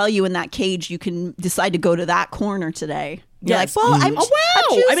and then tell you in that cage you can decide to go to that corner today. You're like, well,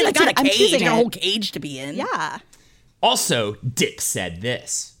 I got a cage, choosing a whole cage to be in. Yeah. Also, Dick said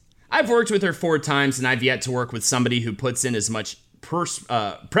this. I've worked with her 4 times and I've yet to work with somebody who puts in as much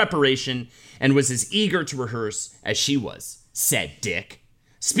preparation and was as eager to rehearse as she was, said Dick.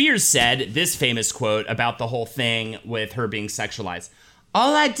 Spears said this famous quote about the whole thing with her being sexualized.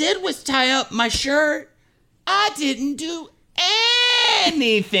 All I did was tie up my shirt. I didn't do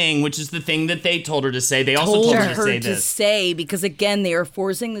anything, which is the thing that they told her to say. They also told her to say this. Because, again, they are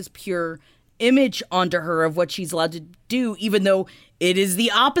forcing this pure image onto her of what she's allowed to do, even though it is the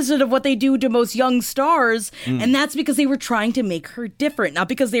opposite of what they do to most young stars. And that's because they were trying to make her different, not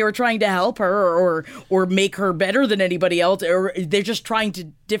because they were trying to help her or make her better than anybody else, or they're just trying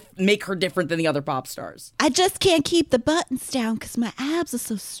to make her different than the other pop stars. I just can't keep the buttons down because my abs are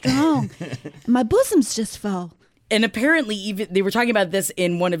so strong. My bosoms just fall. And apparently, even they were talking about this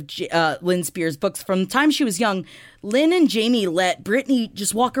in one of Lynn Spears' books. From the time she was young, Lynn and Jamie let Britney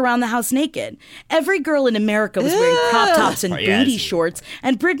just walk around the house naked. Every girl in America was wearing crop tops and booty shorts,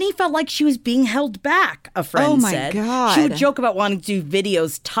 and Britney felt like she was being held back, a friend said. Oh, my God. She would joke about wanting to do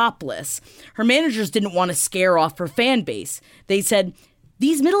videos topless. Her managers didn't want to scare off her fan base. They said...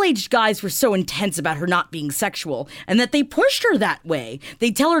 these middle-aged guys were so intense about her not being sexual and that they pushed her that way.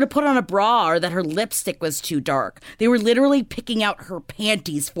 They'd tell her to put on a bra or that her lipstick was too dark. They were literally picking out her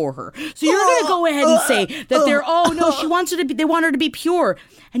panties for her. So you're going to go ahead and say that they want her to be pure.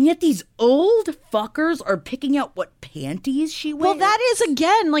 And yet these old fuckers are picking out what panties she wears. Well, that is,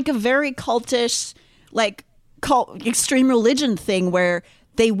 again, like a very cultish, like, extreme religion thing where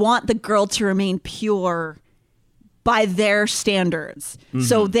they want the girl to remain pure by their standards.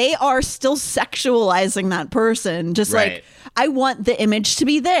 So they are still sexualizing that person. Just like, I want the image to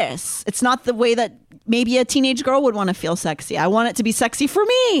be this. It's not the way that maybe a teenage girl would want to feel sexy. I want it to be sexy for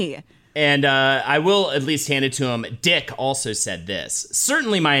me. And I will at least hand it to him. Dick also said this.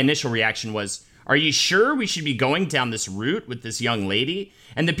 Certainly my initial reaction was, are you sure we should be going down this route with this young lady?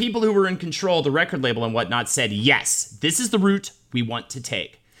 And the people who were in control of the record label and whatnot said, yes, this is the route we want to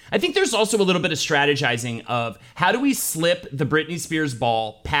take. I think there's also a little bit of strategizing of how do we slip the Britney Spears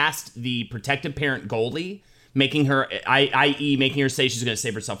ball past the protective parent goalie, making her, i.e. making her say she's going to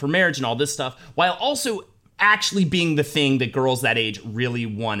save herself for marriage and all this stuff, while also actually being the thing that girls that age really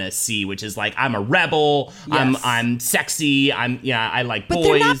want to see, which is like, I'm a rebel, Yes. I'm sexy, I like boys. But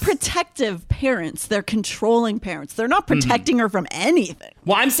they're not protective parents. They're controlling parents. They're not protecting her from anything.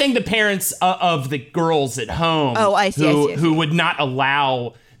 Well, I'm saying the parents of the girls at home I see. who would not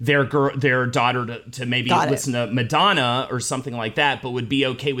allow their daughter to maybe listen to Madonna or something like that, but would be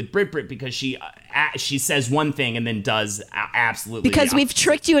okay with Brit because she says one thing and then does absolutely because we've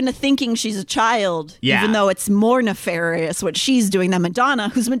tricked you into thinking she's a child, even though it's more nefarious what she's doing than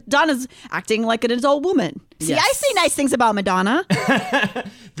Madonna's acting like an adult woman. See, I say nice things about Madonna.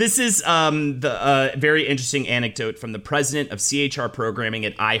 This is the very interesting anecdote from the president of CHR programming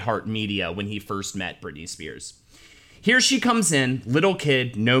at iHeartMedia when he first met Britney Spears. Here she comes in, little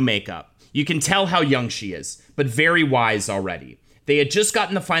kid, no makeup. You can tell how young she is, but very wise already. They had just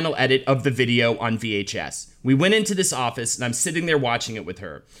gotten the final edit of the video on VHS. We went into this office, and I'm sitting there watching it with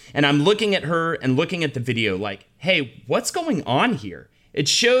her. And I'm looking at her and looking at the video like, hey, what's going on here? It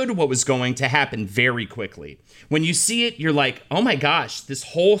showed what was going to happen very quickly. When you see it, you're like, oh my gosh, this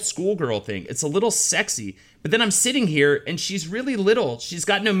whole schoolgirl thing, it's a little sexy. But then I'm sitting here and she's really little. She's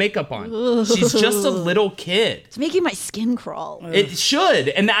got no makeup on. She's just a little kid. It's making my skin crawl. It should.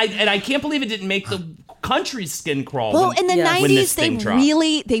 And I can't believe it didn't make the country's skin crawl. Well, in the 90s,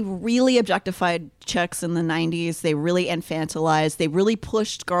 they they really objectified chicks in the 90s. They really infantilized. They really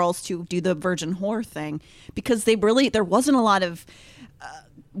pushed girls to do the virgin whore thing because there wasn't a lot of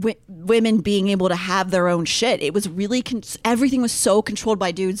women being able to have their own shit. It was really everything was so controlled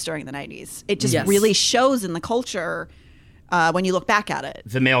by dudes during the 90s. It just really shows in the culture when you look back at it.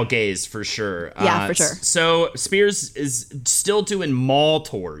 The male gaze, for sure. Yeah, for sure. So Spears is still doing mall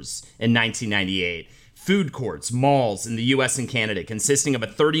tours in 1998. Food courts, malls in the U.S. and Canada, consisting of a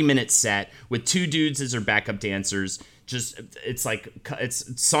 30-minute set with 2 dudes as her backup dancers.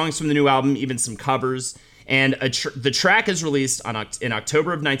 It's songs from the new album, even some covers. And the track is released in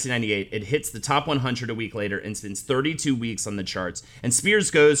October of 1998. It hits the top 100 a week later and spends 32 weeks on the charts. And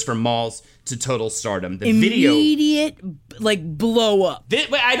Spears goes from malls to total stardom. The immediate blow up.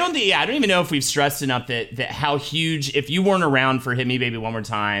 I don't even know if we've stressed enough that how huge. If you weren't around for "Hit Me Baby One More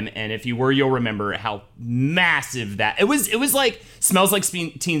Time," and if you were, you'll remember how massive that it was. It was like Smells Like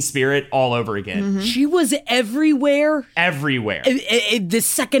Teen Spirit all over again. Mm-hmm. She was everywhere. Everywhere. The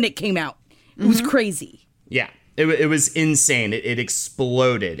second it came out, it was crazy. Yeah, it was insane. It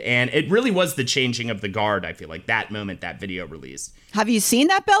exploded. And it really was the changing of the guard, I feel like, that moment that video released. Have you seen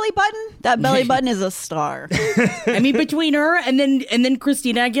that belly button? That belly button is a star. I mean, between her and then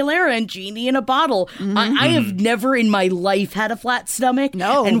Christina Aguilera and Genie in a Bottle, I have never in my life had a flat stomach.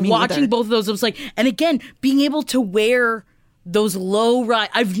 No, and me watching neither. both of those, I was like, and again, being able to wear those low-rise,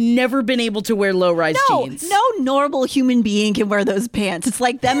 I've never been able to wear low-rise jeans. No normal human being can wear those pants. It's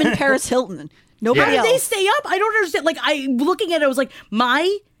like them and Paris Hilton. Nobody How else. do they stay up? I don't understand. Looking at it, I was like,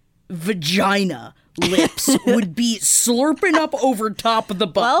 my vagina lips would be slurping up over top of the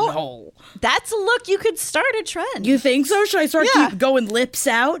buttonhole. That's a look you could start a trend. You think so? Should I start keep going lips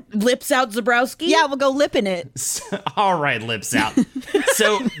out? Lips out, Zabrowski? Yeah, we'll go lipping it. All right, lips out.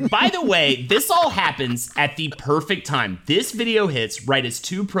 So, by the way, this all happens at the perfect time. This video hits right as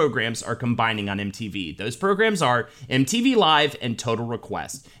 2 programs are combining on MTV. Those programs are MTV Live and Total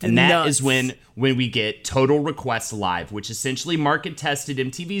Request. And that is when we get Total Request Live, which essentially market tested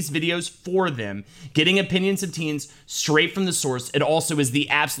MTV's videos for them, getting opinions of teens straight from the source. It also is the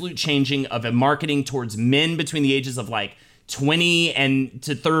absolute changing of a marketing towards men between the ages of 20 and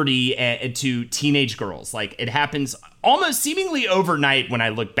to 30 and to teenage girls. It happens almost seemingly overnight when I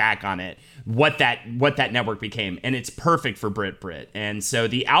look back on it, what that network became. And it's perfect for Brit. And so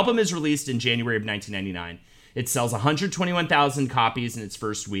the album is released in January of 1999. It sells 121,000 copies in its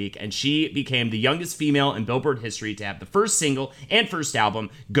first week, and she became the youngest female in Billboard history to have the first single and first album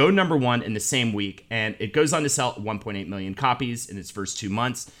go #1 in the same week. And it goes on to sell 1.8 million copies in its first 2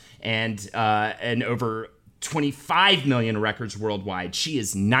 months, and over 25 million records worldwide. She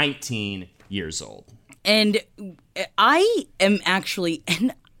is 19 years old. And I am actually,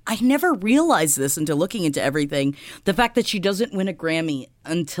 and I never realized this until looking into everything, the fact that she doesn't win a Grammy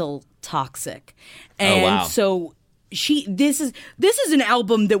until Toxic. And so this is an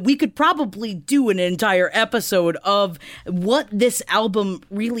album that we could probably do an entire episode of what this album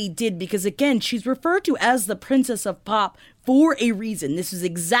really did, because again, she's referred to as the Princess of Pop for a reason. This is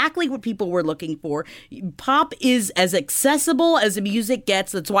exactly what people were looking for. Pop is as accessible as music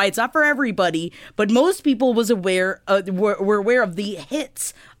gets. That's why it's not for everybody. But most people were aware of the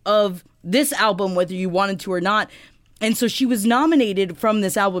hits of this album, whether you wanted to or not. And so she was nominated from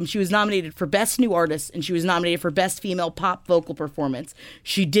this album. She was nominated for Best New Artist, and she was nominated for Best Female Pop Vocal Performance.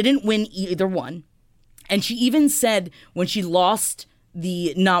 She didn't win either one. And she even said when she lost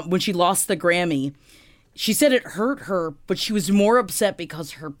the Grammy, she said it hurt her, but she was more upset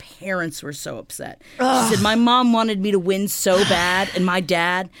because her parents were so upset. Ugh. She said, my mom wanted me to win so bad, and my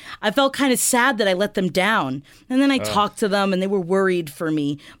dad, I felt kind of sad that I let them down. And then I talked to them, and they were worried for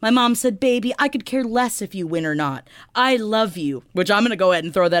me. My mom said, baby, I could care less if you win or not. I love you. Which I'm going to go ahead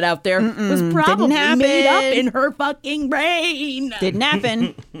and throw that out there. Was probably made up in her fucking brain. Didn't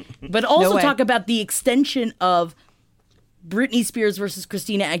happen. But also talk about the extension of Britney Spears versus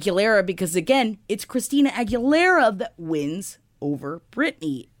Christina Aguilera, because again, it's Christina Aguilera that wins over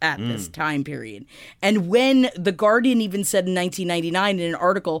Britney at this time period. And when The Guardian even said in 1999 in an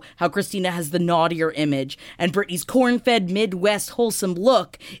article how Christina has the naughtier image and Britney's corn-fed Midwest wholesome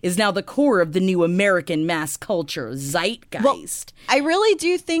look is now the core of the new American mass culture zeitgeist. Well, I really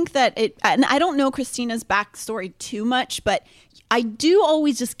do think that and I don't know Christina's backstory too much, but I do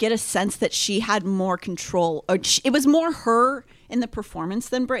always just get a sense that she had more control, or it was more her in the performance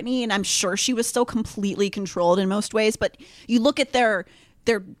than Britney, and I'm sure she was still completely controlled in most ways, but you look at their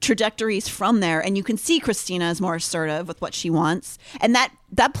trajectories from there, and you can see Christina is more assertive with what she wants, and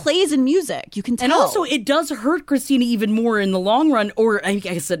that plays in music. You can tell. And also, it does hurt Christina even more in the long run, or I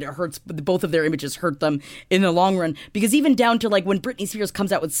said it hurts, both of their images hurt them in the long run, because even down to like when Britney Spears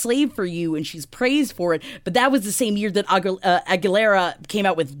comes out with Slave for You, and she's praised for it, but that was the same year that Aguilera came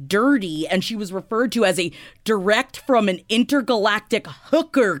out with Dirty, and she was referred to as a direct from an intergalactic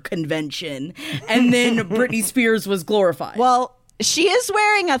hooker convention, and then Britney Spears was glorified. Well, she is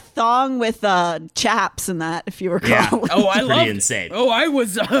wearing a thong with chaps in that, if you recall. Yeah. Oh, I love insane. Oh, I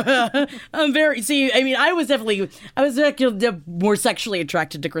was. I'm very. See, I mean, I was more sexually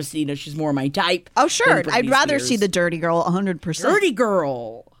attracted to Christina. She's more my type. Oh, sure. I'd rather Spears. see the Dirty Girl 100%. Dirty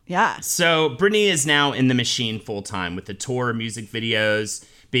Girl. Yeah. So Britney is now in the machine full time with the tour, music videos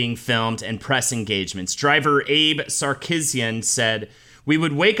being filmed, and press engagements. Driver Abe Sarkisian said, we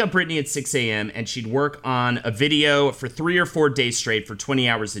would wake up Britney at 6 a.m. and she'd work on a video for 3 or 4 days straight for 20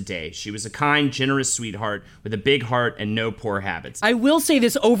 hours a day. She was a kind, generous sweetheart with a big heart and no poor habits. I will say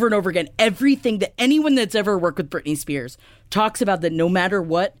this over and over again. Everything that anyone that's ever worked with Britney Spears talks about, that no matter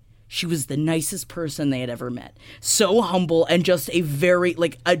what, she was the nicest person they had ever met. So humble and just a very,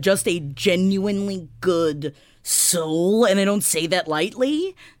 just a genuinely good soul, and I don't say that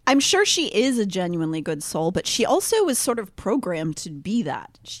lightly. I'm sure she is a genuinely good soul, but she also was sort of programmed to be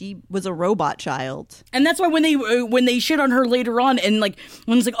that. She was a robot child. And that's why when they shit on her later on, and like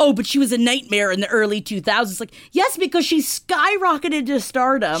when it's like, oh, but she was a nightmare in the early 2000s, like, yes, because she skyrocketed to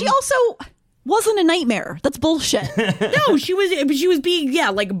stardom. She also wasn't a nightmare. That's bullshit. No, she was being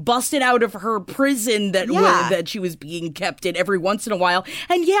busted out of her prison that she was being kept in every once in a while.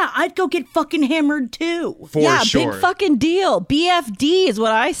 And yeah, I'd go get fucking hammered too. For sure. Big fucking deal. BFD is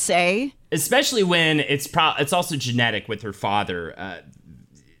what I say. Especially when it's also genetic with her father.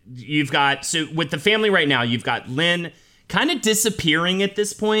 So with the family right now, you've got Lynn kind of disappearing at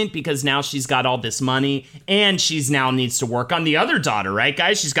this point because now she's got all this money and she's now needs to work on the other daughter, right,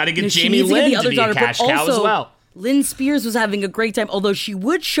 guys? She's got to get Jamie Lynn to be a cash cow as well. Lynn Spears was having a great time, although she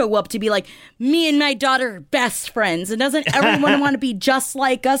would show up to be like, me and my daughter are best friends, and doesn't everyone want to be just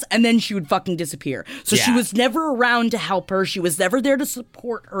like us? And then she would fucking disappear. So she was never around to help her. She was never there to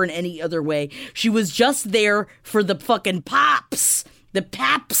support her in any other way. She was just there for the fucking pops. The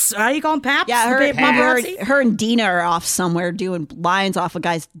paps. How do you call them, paps? Yeah, her and Dina are off somewhere doing lines off a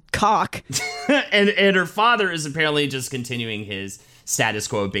guy's cock. and her father is apparently just continuing his status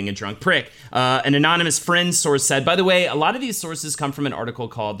quo of being a drunk prick. An anonymous friend source said, by the way, a lot of these sources come from an article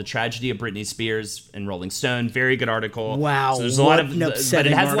called The Tragedy of Britney Spears in Rolling Stone. Very good article. Wow. So there's a lot of, but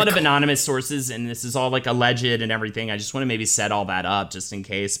it has a lot of anonymous sources, and this is all like alleged and everything. I just want to maybe set all that up just in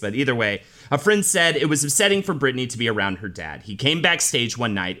case. But either way, a friend said it was upsetting for Britney to be around her dad. He came backstage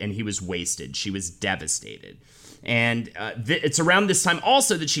one night and he was wasted. She was devastated. And it's around this time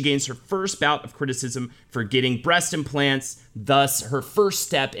also that she gains her first bout of criticism for getting breast implants, thus her first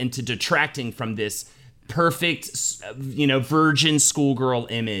step into detracting from this perfect, virgin schoolgirl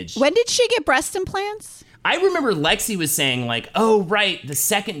image. When did she get breast implants? I remember Lexi was saying like, oh, right, the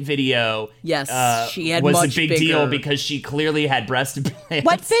second video she had was much a big bigger deal because she clearly had breast implants.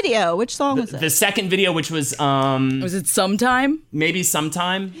 What video? Which song was it? The second video, which was... was it Sometime? Maybe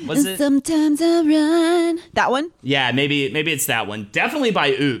Sometime, was it? Sometimes I run. That one? Yeah, maybe it's that one. Definitely by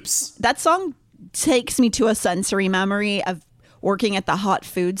Oops. That song takes me to a sensory memory of working at the hot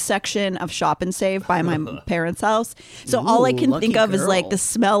food section of Shop and Save by my parents' house. So all I can think of is like the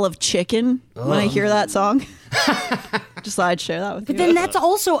smell of chicken when I hear that song. Just thought I'd share that with you. But then that's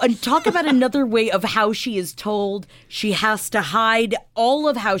also, talk about another way of how she is told she has to hide all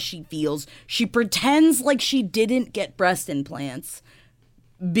of how she feels. She pretends like she didn't get breast implants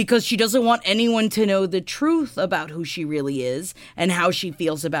because she doesn't want anyone to know the truth about who she really is and how she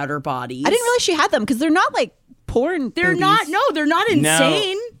feels about her body. I didn't realize she had them because they're not like porn. They're not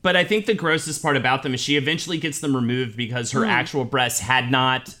insane. No, but I think the grossest part about them is she eventually gets them removed because her actual breasts had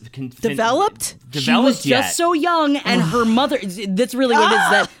not developed She was yet. just so young, and her mother, that's really what it is,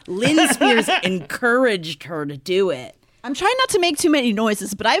 that Lynn Spears encouraged her to do it. I'm trying not to make too many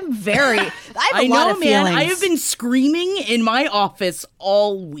noises, but I have a lot of feelings. I have been screaming in my office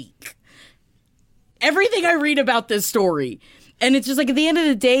all week. Everything I read about this story. And it's just like, at the end of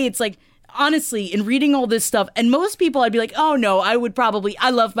the day, it's like, honestly, in reading all this stuff, and most people I'd be like, oh no, I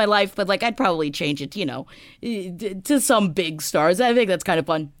love my life, but like I'd probably change it, to some big stars. I think that's kind of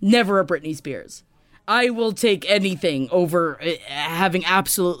fun. Never a Britney Spears. I will take anything over having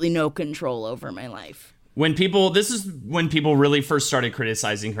absolutely no control over my life. This is when people really first started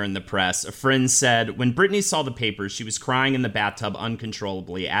criticizing her in the press. A friend said, when Britney saw the papers, she was crying in the bathtub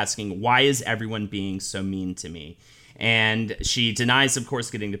uncontrollably, asking, why is everyone being so mean to me? And she denies, of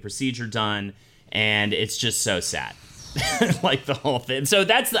course, getting the procedure done. And it's just so sad. Like the whole thing. So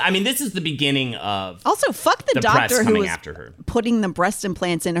this is the beginning of also fuck the doctor who was after her, putting the breast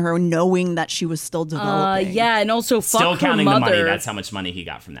implants in her, knowing that she was still developing. Yeah, and also fuck still counting her the mother. money. That's how much money he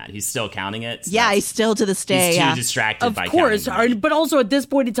got from that. He's still counting it. So yeah, he's still to this day. He's too distracted by counting. Of counting course, but also at this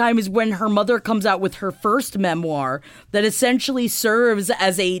point in time is when her mother comes out with her first memoir that essentially serves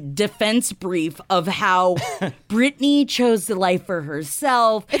as a defense brief of how Britney chose the life for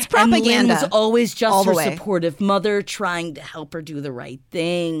herself. It's propaganda. And Lynn was always just all the her way. supportive mother trying to help her do the right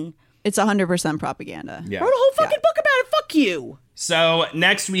thing. It's 100% propaganda. Yeah. Wrote a whole fucking book about it. Fuck you. So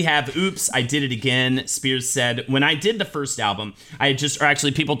next we have Oops, I Did It Again. Spears said, when I did the first album,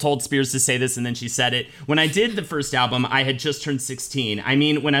 people told Spears to say this and then she said it. When I did the first album, I had just turned 16. I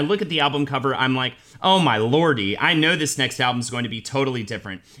mean, when I look at the album cover, I'm like, oh my lordy, I know this next album is going to be totally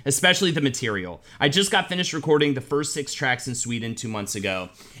different, especially the material. I just got finished recording the first 6 tracks in Sweden 2 months ago.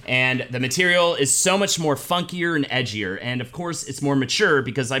 And the material is so much more funkier and edgier. And of course, it's more mature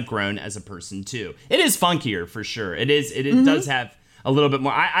because I've grown as a person too. It is funkier for sure. It does have a little bit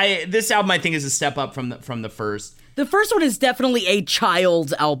more. This album I think is a step up from the first. The first one is definitely a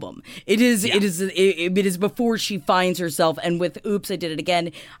child's album. It is before she finds herself. And with Oops, I Did It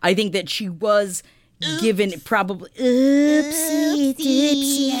Again, I think that she was given probably oopsie,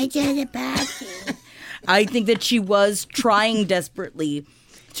 I did it back. I think that she was trying desperately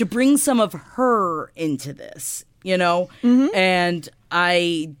to bring some of her into this, and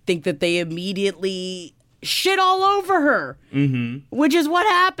I think that they immediately shit all over her, which is what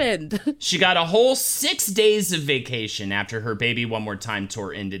happened. She got a whole 6 days of vacation after her Baby One More Time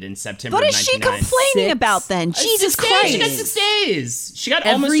tour ended in September What of is she 1999. complaining about then? Jesus Christ. She got 6 days. She got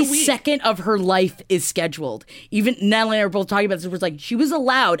almost a Every week. second of her life is scheduled. Even Natalie and I were both talking about this. It was like she was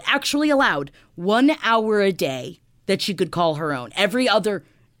actually allowed 1 hour a day that she could call her own. Every other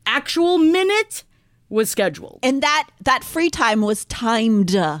actual minute was scheduled. And that free time was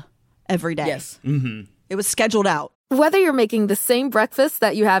timed every day. Yes. It was scheduled out. Whether you're making the same breakfast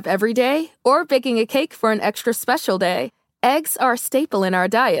that you have every day or baking a cake for an extra special day, eggs are a staple in our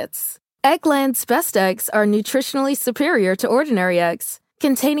diets. Eggland's best eggs are nutritionally superior to ordinary eggs,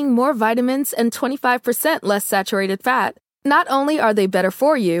 containing more vitamins and 25% less saturated fat. Not only are they better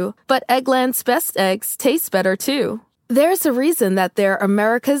for you, but Eggland's best eggs taste better too. There's a reason that they're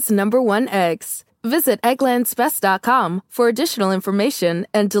America's #1 eggs. Visit egglandsbest.com for additional information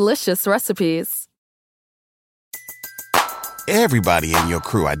and delicious recipes. Everybody in your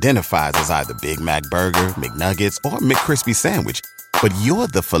crew identifies as either Big Mac Burger, McNuggets, or McCrispy Sandwich. But you're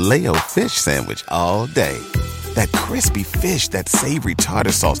the Filet-O-Fish Sandwich all day. That crispy fish, that savory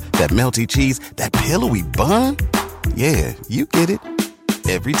tartar sauce, that melty cheese, that pillowy bun. Yeah, you get it.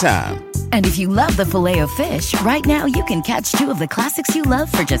 Every time. And if you love the Filet-O-Fish, right now you can catch 2 of the classics you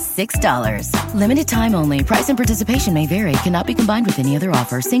love for just $6. Limited time only. Price and participation may vary. Cannot be combined with any other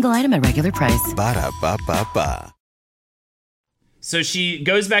offer. Single item at regular price. Ba-da-ba-ba-ba. So she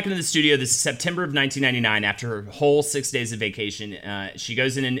goes back into the studio. This is September of 1999 after her whole 6 days of vacation. She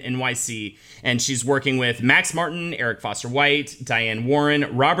goes in NYC and she's working with Max Martin, Eric Foster White, Diane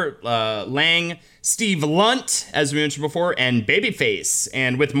Warren, Robert Lang, Steve Lunt, as we mentioned before, and Babyface.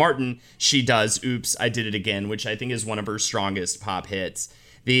 And with Martin, she does Oops, I Did It Again, which I think is one of her strongest pop hits.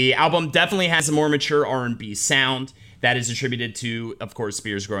 The album definitely has a more mature R&B sound. that is attributed to, of course,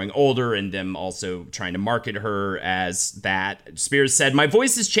 Spears growing older and them also trying to market her as that. Spears said, "My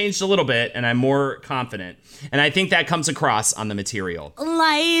voice has changed a little bit and I'm more confident." And I think that comes across on the material.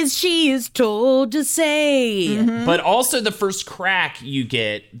 Lies she is told to say. Mm-hmm. But also the first crack you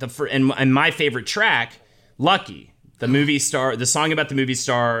get, and my favorite track, Lucky, the movie star, the song about the movie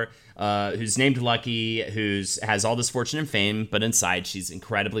star who's named Lucky, has all this fortune and fame, but inside she's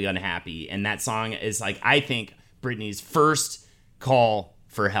incredibly unhappy. And that song is like, I think, Britney's first call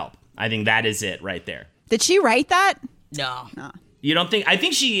for help. I think that is it right there. Did she write that? No. You don't think? I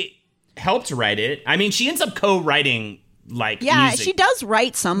think she helped write it. I mean, she ends up co-writing music. She does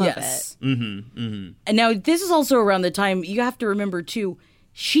write some of it. And now this is also around the time, you have to remember too,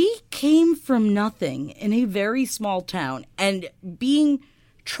 she came from nothing in a very small town, and being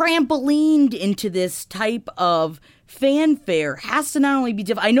trampolined into this type of fanfare has to not only be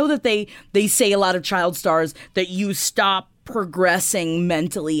difficult. I know that they say a lot of child stars that you stop progressing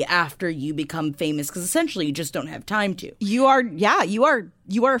mentally after you become famous because essentially you just don't have time to. You are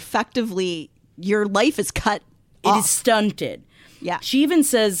effectively, your life is cut off. It is stunted. Yeah. She even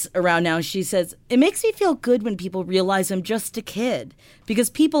says around now, she says, "It makes me feel good when people realize I'm just a kid because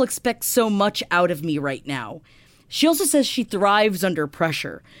people expect so much out of me right now." She also says she thrives under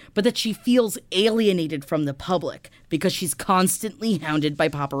pressure, but that she feels alienated from the public because she's constantly hounded by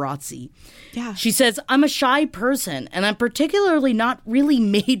paparazzi. Yeah. She says, "I'm a shy person, and I'm particularly not really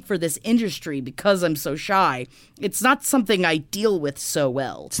made for this industry because I'm so shy. It's not something I deal with so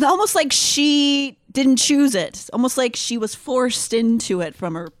well." It's almost like she didn't choose it. It's almost like she was forced into it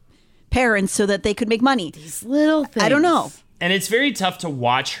from her parents so that they could make money. These little things. I don't know. And it's very tough to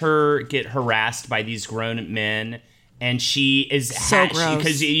watch her get harassed by these grown men. And she is so gross.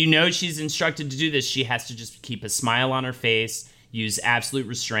 Because she's instructed to do this. She has to just keep a smile on her face, use absolute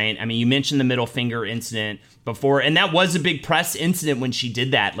restraint. I mean, you mentioned the middle finger incident before, and that was a big press incident when she did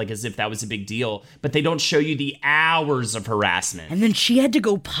that, like as if that was a big deal. But they don't show you the hours of harassment. And then she had to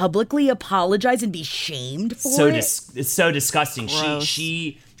go publicly apologize and be shamed for it. It's so disgusting. Gross.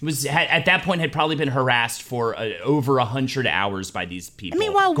 She was at that point had probably been harassed for over 100 hours by these people. I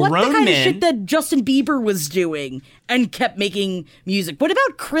mean, what the kind of shit that Justin Bieber was doing and kept making music? What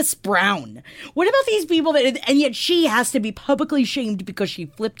about Chris Brown? What about these people and yet she has to be publicly shamed because she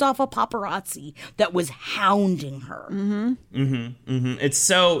flipped off a paparazzi that was hounding her. It's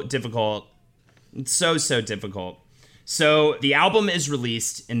so difficult. It's so difficult. So the album is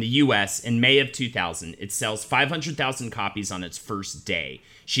released in the U.S. in May of 2000. It sells 500,000 copies on its first day.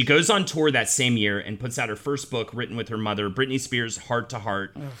 She goes on tour that same year and puts out her first book written with her mother, Britney Spears' Heart to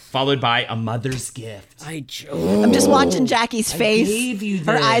Heart, followed by A Mother's Gift. I'm just watching Jackie's face. I gave you this.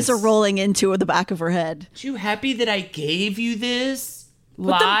 Her eyes are rolling into the back of her head. Aren't you happy that I gave you this?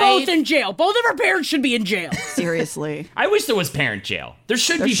 Put them both in jail. Both of her parents should be in jail. Seriously. I wish there was parent jail. There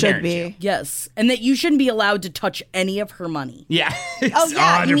should be parent jail. Yes. And that you shouldn't be allowed to touch any of her money. Yeah. Oh,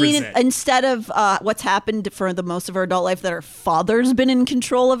 yeah. 100%. You mean instead of what's happened for the most of her adult life, that her father's been in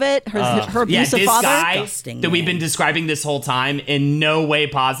control of it? Her abusive father? This guy that we've been describing this whole time in no way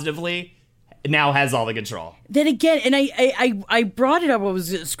positively now has all the control. Then again, and I brought it up. I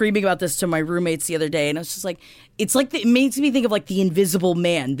was screaming about this to my roommates the other day, and I was just like, it's like it makes me think of like the Invisible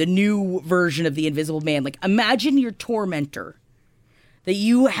Man, the new version of the Invisible Man. Like, imagine your tormentor that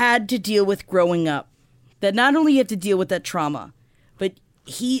you had to deal with growing up. That not only you have to deal with that trauma, but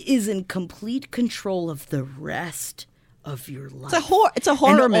he is in complete control of the rest of your life. It's a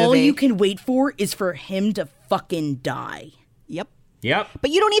horror movie. All you can wait for is for him to fucking die. Yep. But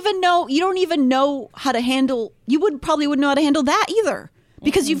you don't even know how to handle. Probably wouldn't know how to handle that either,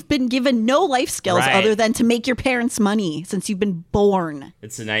 because you've been given no life skills other than to make your parents money since you've been born.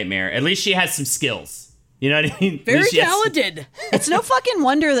 It's a nightmare. At least she has some skills. You know what I mean? Very talented. It's no fucking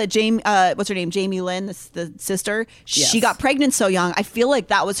wonder that what's her name? Jamie Lynn, the sister. Yes. She got pregnant so young. I feel like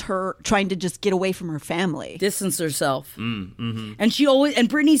that was her trying to just get away from her family, distance herself. And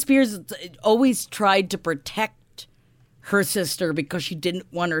Britney Spears always tried to protect her sister because she didn't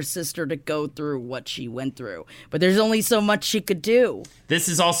want her sister to go through what she went through. But there's only so much she could do. This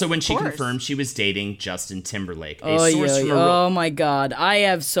is also when she confirmed she was dating Justin Timberlake. Oh my God. I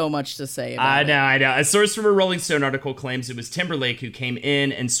have so much to say about it. I know. A source from a Rolling Stone article claims it was Timberlake who came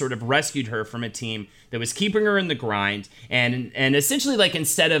in and sort of rescued her from a team that was keeping her in the grind. And essentially, like,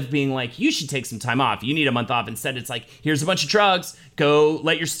 instead of being like, you should take some time off, you need a month off, instead it's like, here's a bunch of drugs, go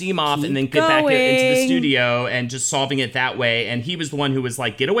let your steam off and then get back into the studio, and just solving it that way. And he was the one who was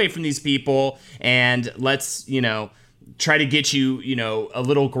like, get away from these people and let's, try to get you, a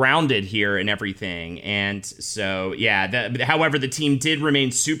little grounded here and everything. And so, however, the team did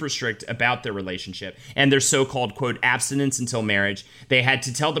remain super strict about their relationship and their so-called, quote, abstinence until marriage. They had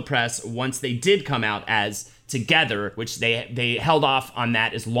to tell the press once they did come out as together, which they held off on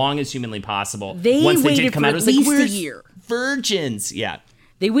that as long as humanly possible. Once they did come out, it was like, we're a year. Virgins. Yeah.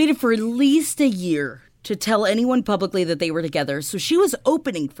 They waited for at least a year to tell anyone publicly that they were together. So she was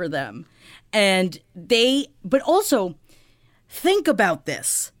opening for them. But also, think about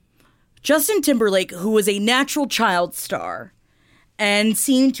this. Justin Timberlake, who was a natural child star and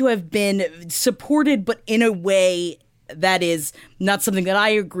seemed to have been supported, but in a way that is not something that I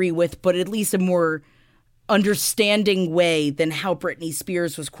agree with, but at least a more understanding way than how Britney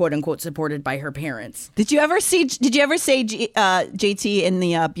Spears was quote unquote supported by her parents. Did you ever say JT in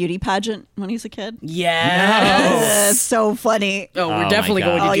the beauty pageant when he was a kid? Yes. So funny. Oh, we're definitely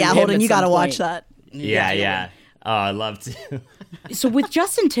going to do him Holden, you got to watch point. that. Yeah. Oh, I love to. So with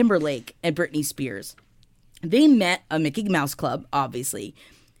Justin Timberlake and Britney Spears, they met a Mickey Mouse Club, obviously,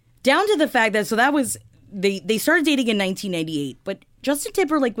 down to the fact that, so that was, they started dating in 1998, but Justin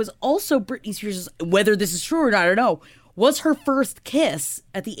Timberlake was also Britney Spears, whether this is true or not, I don't know, was her first kiss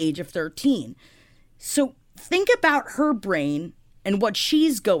at the age of 13. So think about her brain and what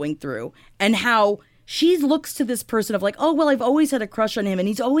she's going through and how she looks to this person of like, oh, well, I've always had a crush on him and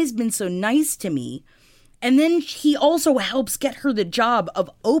he's always been so nice to me. And then he also helps get her the job of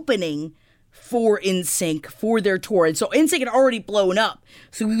opening for NSYNC for their tour. And so NSYNC had already blown up.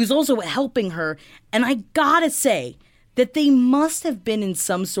 So he was also helping her. And I gotta say that they must have been in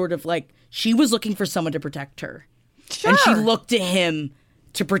some sort of like, she was looking for someone to protect her. Sure. And she looked to him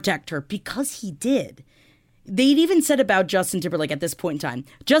to protect her because he did. They'd even said about Justin Timberlake at this point in time,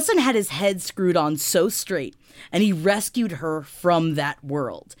 Justin had his head screwed on so straight, and he rescued her from that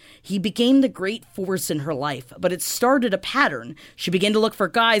world. He became the great force in her life, but it started a pattern. She began to look for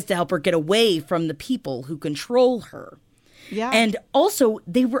guys to help her get away from the people who control her. Yeah. And also,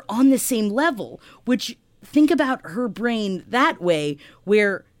 they were on the same level, which, think about her brain that way,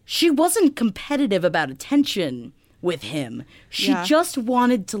 where she wasn't competitive about attention with him. She just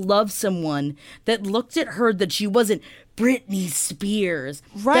wanted to love someone that looked at her, that she wasn't Britney Spears,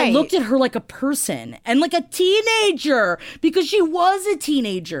 that looked at her like a person and like a teenager, because she was a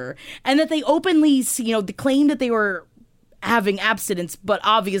teenager, and that they openly, claimed that they were having abstinence, but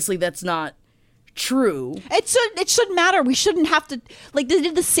obviously that's not true. It shouldn't matter. We shouldn't have to, like, they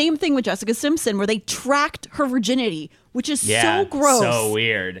did the same thing with Jessica Simpson where they tracked her virginity, which is so gross. So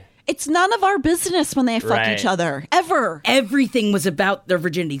weird. It's none of our business when they fuck each other, ever. Everything was about their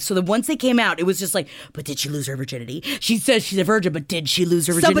virginity. So that once they came out, it was just like, but did she lose her virginity? She says she's a virgin, but did she lose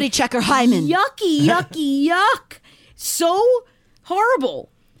her virginity? Somebody check her hymen. Yucky, yuck. So horrible.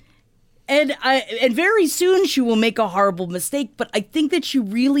 And very soon she will make a horrible mistake, but I think that she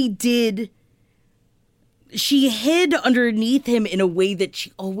really did. She hid underneath him in a way that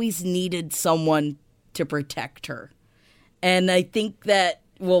she always needed someone to protect her. And I think that,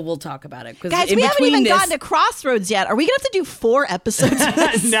 well, we'll talk about it. Guys, we haven't even gotten to Crossroads yet. Are we going to have to do 4 episodes?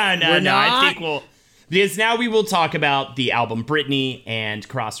 No. I think because now we will talk about the album Britney and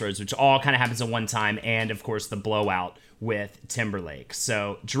Crossroads, which all kind of happens at one time, and of course the blowout with Timberlake.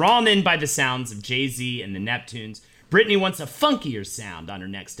 So, drawn in by the sounds of Jay-Z and the Neptunes, Britney wants a funkier sound on her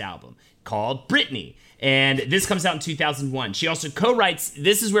next album called Britney. And this comes out in 2001. She also co-writes,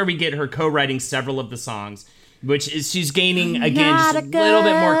 this is where we get her co-writing several of the songs, which is she's gaining, again, just a little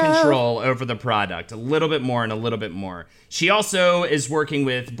bit more control over the product. A little bit more and a little bit more. She also is working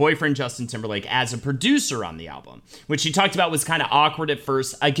with boyfriend Justin Timberlake as a producer on the album, which she talked about was kind of awkward at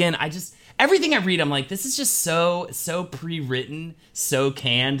first. Again, everything I read, I'm like, this is just so pre-written, so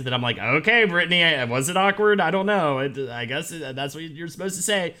canned that I'm like, okay, Britney, was it awkward? I don't know. I guess that's what you're supposed to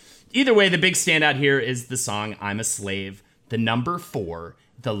say. Either way, the big standout here is the song I'm a Slave, the number 4,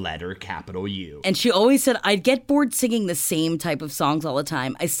 the letter capital U. And she always said, I'd get bored singing the same type of songs all the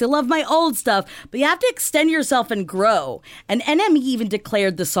time. I still love my old stuff, but you have to extend yourself and grow. And NME even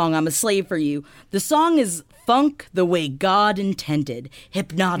declared the song I'm a Slave for You. The song is funk the way God intended.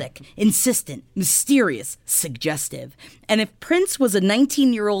 Hypnotic, insistent, mysterious, suggestive. And if Prince was a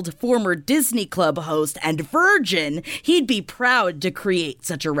 19-year-old former Disney Club host and virgin, he'd be proud to create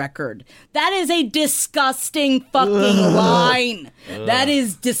such a record. That is a disgusting fucking line. That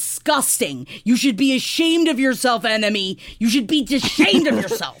is disgusting. You should be ashamed of yourself, NME. You should be ashamed of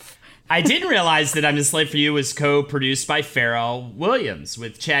yourself. I didn't realize that I'm a Slave for You was co-produced by Pharrell Williams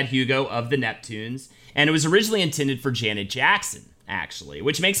with Chad Hugo of the Neptunes. And it was originally intended for Janet Jackson, actually,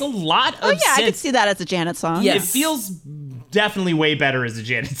 which makes a lot of sense. I could see that as a Janet song. Yes. It feels definitely way better as a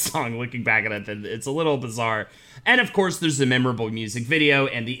Janet song looking back at it. It's a little bizarre. And of course, there's the memorable music video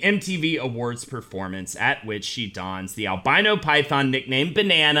and the MTV Awards performance at which she dons the albino python nickname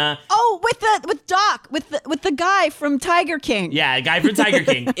Banana. Oh, with Doc, with the guy from Tiger King. Yeah, a guy from Tiger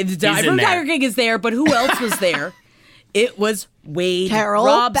King. The guy from Tiger King is there, but who else was there? It was Wade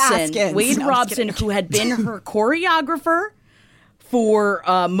Robson. Baskins. Wade Robson, who had been her choreographer for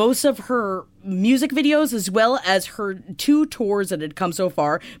most of her music videos, as well as her 2 tours that had come so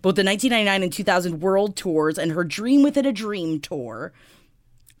far, both the 1999 and 2000 world tours and her Dream Within a Dream tour.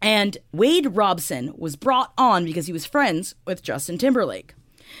 And Wade Robson was brought on because he was friends with Justin Timberlake.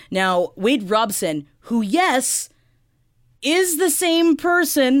 Now, Wade Robson, who, yes, is the same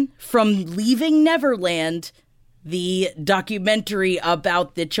person from Leaving Neverland, the documentary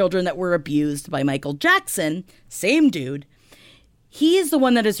about the children that were abused by Michael Jackson, same dude. He is the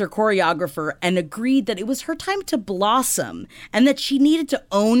one that is her choreographer and agreed that it was her time to blossom and that she needed to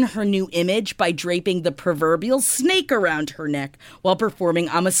own her new image by draping the proverbial snake around her neck while performing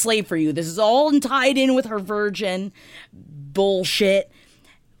I'm a Slave for You. This is all tied in with her virgin bullshit.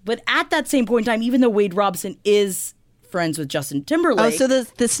 But at that same point in time, even though Wade Robson is friends with Justin Timberlake. Oh, so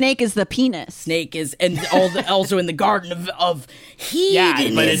the snake is the penis. Snake is, and also in the Garden of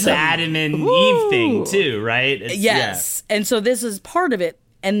Hedonism. Yeah, but it's Adam and Eve thing too, right? Yes. Yeah. And so this is part of it.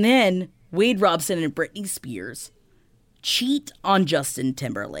 And then Wade Robson and Britney Spears cheat on Justin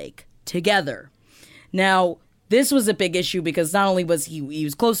Timberlake together. Now, this was a big issue because not only was he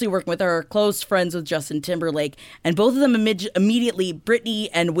was closely working with her, close friends with Justin Timberlake, and both of them immediately, Britney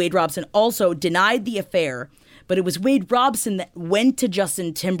and Wade Robson also denied the affair. But it was Wade Robson that went to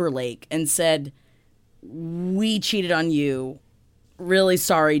Justin Timberlake and said, we cheated on you. Really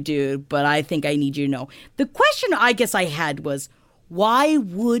sorry, dude, but I think I need you to know. The question I guess I had was, why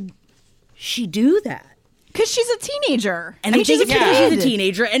would she do that? Because she's a teenager. And I think it's because she's a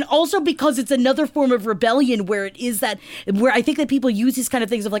teenager, and also because it's another form of rebellion where it is that, where I think that people use these kind of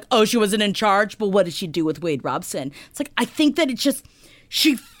things of like, oh, she wasn't in charge, but what did she do with Wade Robson? It's like, I think that it's just...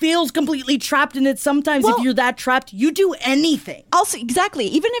 She feels completely trapped in it. Sometimes if you're that trapped, you do anything. Also, exactly.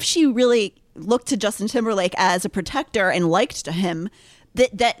 Even if she really looked to Justin Timberlake as a protector and liked him,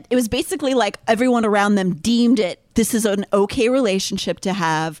 that it was basically like everyone around them deemed it, this is an okay relationship to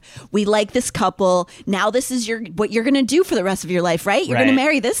have. We like this couple. Now this is what you're going to do for the rest of your life, right? You're going to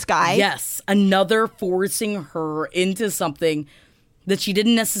marry this guy. Yes. Another forcing her into something that she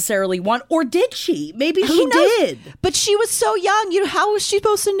didn't necessarily want, or did she? Maybe she did. But she was so young. How was she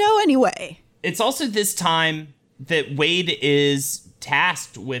supposed to know anyway? It's also this time that Wade is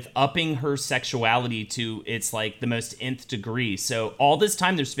tasked with upping her sexuality to its like the most nth degree. So all this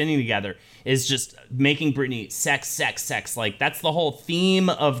time they're spending together is just making Britney sex. Like that's the whole theme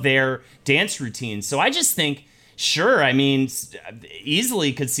of their dance routine. So I just think, sure, I mean,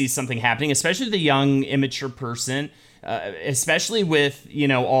 easily could see something happening, especially the young, immature person. Especially with,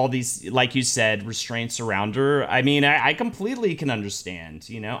 all these, like you said, restraints around her. I mean, I completely can understand,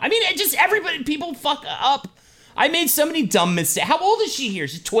 I mean, people fuck up. I made so many dumb mistakes. How old is she here?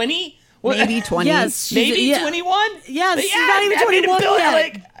 She's 20? Maybe 20. Yes. Maybe 21? Yes, she's not even 21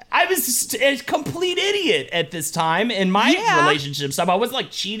 yet. I was a complete idiot at this time in my relationship stuff. I wasn't like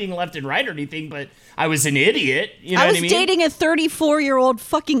cheating left and right or anything, but I was an idiot. You know what I mean? I was dating a 34-year-old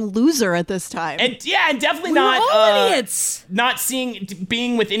fucking loser at this time. And definitely idiots. Not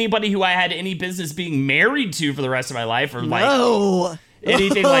being with anybody who I had any business being married to for the rest of my life or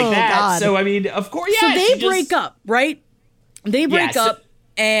anything like that. God. So, I mean, of course, So they break up, right? They break up,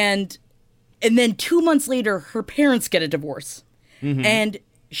 and then 2 months later, her parents get a divorce. Mm-hmm. And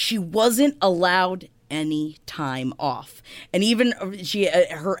she wasn't allowed any time off. And even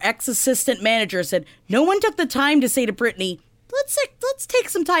her ex-assistant manager said, no one took the time to say to Britney, let's take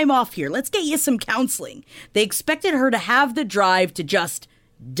some time off here. Let's get you some counseling. They expected her to have the drive to just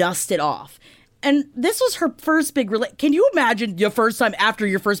dust it off. And this was her first big Can you imagine your first time after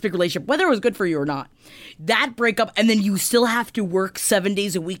your first big relationship, whether it was good for you or not? That breakup, and then you still have to work 7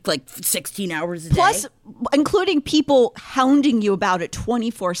 days a week, like 16 hours a day. Plus, including people hounding you about it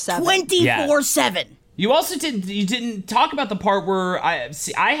 24/7. 24/7. You also didn't talk about the part where I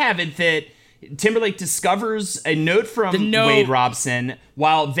have it that Timberlake discovers a note from Wade Robson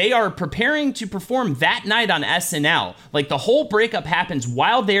while they are preparing to perform that night on SNL. Like the whole breakup happens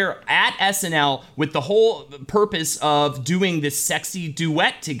while they're at SNL with the whole purpose of doing this sexy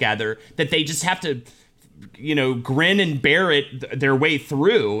duet together that they just have to, grin and bear it their way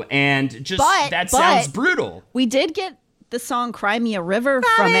through. And just that sounds brutal. We did get the song Cry Me a River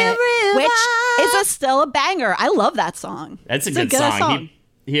from it, which is still a banger. I love that song. That's a good song.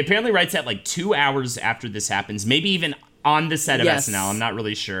 He apparently writes that like 2 hours after this happens, maybe even on the set of SNL. I'm not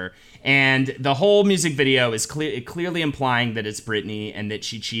really sure. And the whole music video is clearly implying that it's Britney and that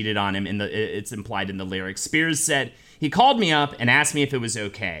she cheated on him. It's implied in the lyrics. Spears said, "He called me up and asked me if it was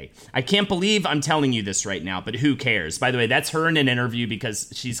okay. I can't believe I'm telling you this right now, but who cares?" By the way, that's her in an interview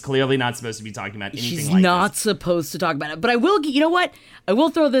because she's clearly not supposed to be talking about anything like this. She's not supposed to talk about it. But I will, you know what? I will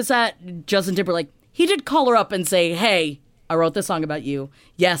throw this at Justin Timberlake. He did call her up and say, "Hey, I wrote this song about you.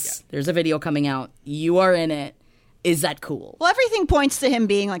 Yes, there's a video coming out. You are in it. Is that cool?" Well, everything points to him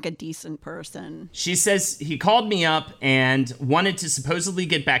being like a decent person. She says he called me up and wanted to supposedly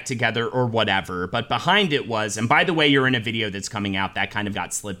get back together or whatever, but behind it was, and by the way, you're in a video that's coming out, that kind of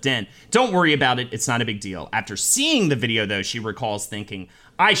got slipped in. Don't worry about it. It's not a big deal. After seeing the video, though, she recalls thinking,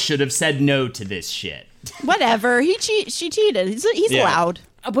 I should have said no to this shit. Whatever. She cheated. He's allowed.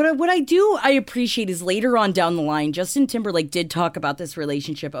 But what I appreciate is later on down the line, Justin Timberlake did talk about this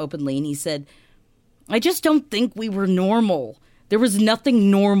relationship openly, and he said, I just don't think we were normal. There was nothing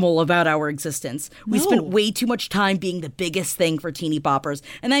normal about our existence. We spent way too much time being the biggest thing for teeny boppers.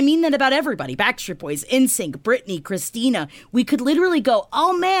 And I mean that about everybody. Backstreet Boys, NSYNC, Britney, Christina. We could literally go,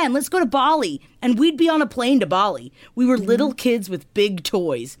 oh man, let's go to Bali. And we'd be on a plane to Bali. We were little kids with big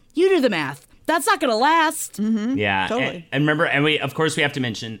toys. You do the math. That's not going to last. Mm-hmm. Yeah. Totally. And remember, and we have to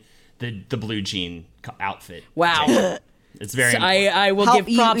mention the blue jean outfit. Wow. It's very I will give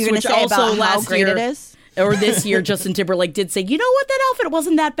props, which also last great year, it is? or this year, Justin Timberlake did say, you know what, that outfit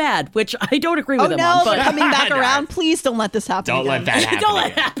wasn't that bad, which I don't agree with him on. But coming back around, please don't let this happen Don't again. let that happen Don't let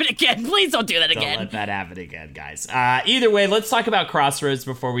again. it happen again. Please don't do that again. Don't let that happen again, guys. Either way, let's talk about Crossroads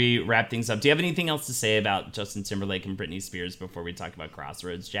before we wrap things up. Do you have anything else to say about Justin Timberlake and Britney Spears before we talk about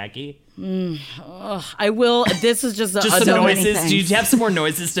Crossroads, Jackie? I will. This is just some noises. Do you have some more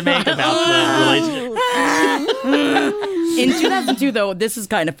noises to make about the relationship? In 2002, though, this is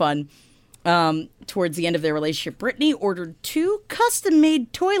kind of fun. Towards the end of their relationship, Britney ordered 2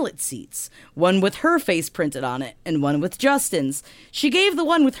 custom-made toilet seats, one with her face printed on it and one with Justin's. She gave the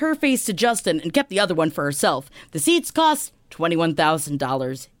one with her face to Justin and kept the other one for herself. The seats cost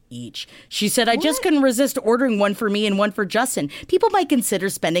 $21,000 each. She said, I just couldn't resist ordering one for me and one for Justin. People might consider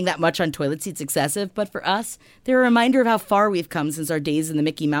spending that much on toilet seats excessive, but for us, they're a reminder of how far we've come since our days in the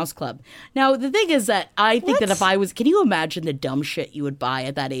Mickey Mouse Club. Now, the thing is that I think that if I was, can you imagine the dumb shit you would buy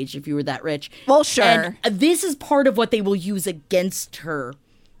at that age if you were that rich? Well, sure. And this is part of what they will use against her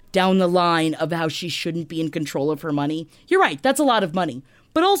down the line of how she shouldn't be in control of her money. You're right, that's a lot of money.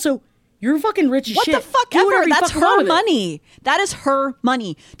 But also, you're fucking rich as What shit. the fuck Do ever? whatever you That's fucking want her with it. money. That is her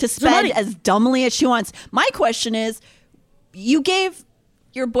money to spend as dumbly as she wants. My question is, you gave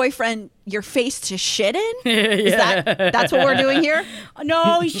your boyfriend your face to shit in? Is that's what we're doing here?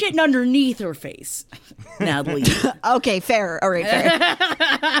 No, he's shitting underneath her face. Natalie. Okay, fair. All right,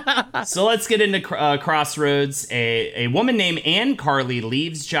 fair. So let's get into Crossroads. A woman named Ann Carly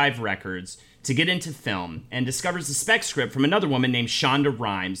leaves Jive Records to get into film and discovers a spec script from another woman named Shonda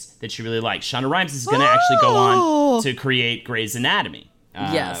Rhimes that she really likes. Shonda Rhimes is going to actually go on to create Grey's Anatomy.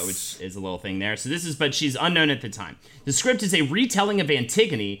 Yes. Which is a little thing there. So but she's unknown at the time. The script is a retelling of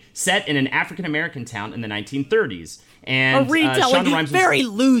Antigone set in an African-American town in the 1930s. And A retelling, Shonda Rhimes very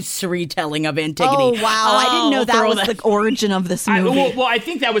loose retelling of Antigone. Oh, wow. I didn't know that was the origin of this movie. Well, I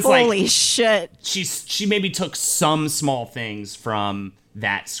think that was Holy shit. she maybe took some small things from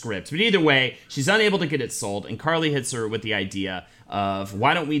that script. But either way, she's unable to get it sold, and Carly hits her with the idea of,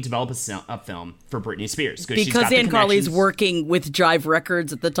 why don't we develop a film for Britney Spears? Because Ann Carly's working with Jive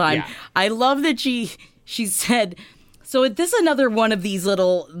Records at the time. Yeah. I love that she said, so this is another one of these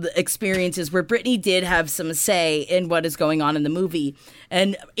little experiences where Britney did have some say in what is going on in the movie.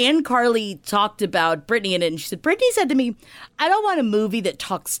 And Ann Carly talked about Britney in it, and she said, Britney said to me, I don't want a movie that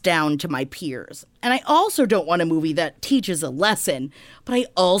talks down to my peers. And I also don't want a movie that teaches a lesson, but I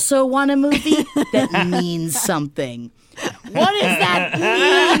also want a movie that means something. What does that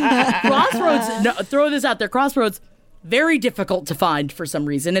mean? Crossroads, no, throw this out there, Crossroads, very difficult to find for some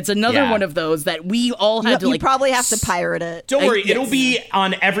reason. It's another one of those that we all had to You probably have to pirate it. Don't worry, yes. it'll be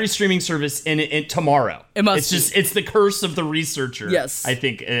on every streaming service in tomorrow. It must it's the curse of the researcher. Yes. I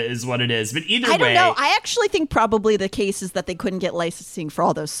think is what it is. But either way, I don't know. I actually think probably the case is that they couldn't get licensing for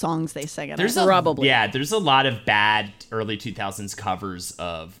all those songs they sang. there's a lot of bad early 2000s covers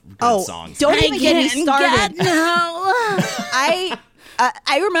of good songs. Don't even get me started. No. I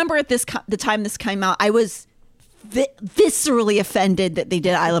remember at the time this came out, I was viscerally offended that they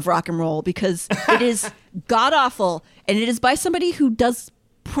did I Love Rock and Roll, because it is god awful, and it is by somebody who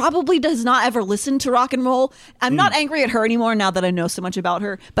probably does not ever listen to rock and roll. I'm not angry at her anymore now that I know so much about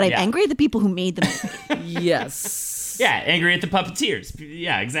her, but I'm angry at the people who made the movie. Yes. Yeah, angry at the puppeteers.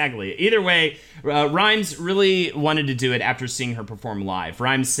 Yeah, exactly. Either way, Rhimes really wanted to do it after seeing her perform live.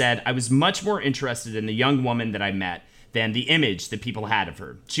 Rhimes said, "I was much more interested in the young woman that I met than the image that people had of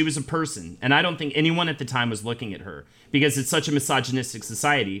her. She was a person, and I don't think anyone at the time was looking at her, because it's such a misogynistic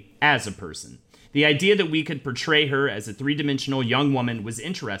society, as a person. The idea that we could portray her as a three-dimensional young woman was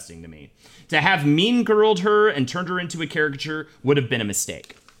interesting to me. To have mean-girled her and turned her into a caricature would have been a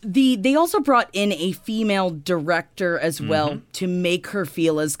mistake." They also brought in a female director as well to make her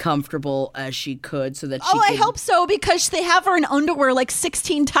feel as comfortable as she could, so that she I hope so, because they have her in underwear like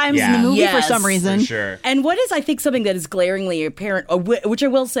 16 times in the movie for some reason. For sure. And what is, I think, something that is glaringly apparent, which I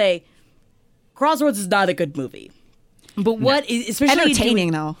will say, Crossroads is not a good movie. But what is, especially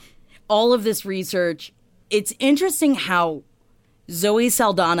entertaining though, all of this research, it's interesting how Zoe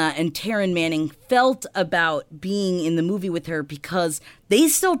Saldana and Taryn Manning felt about being in the movie with her, because they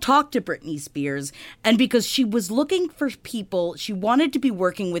still talked to Britney Spears, and because she was looking for people, she wanted to be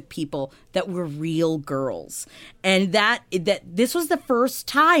working with people that were real girls. And that this was the first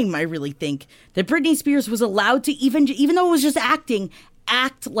time, I really think, that Britney Spears was allowed to, even though it was just acting,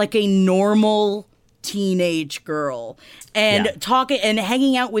 act like a normal teenage girl, and talking and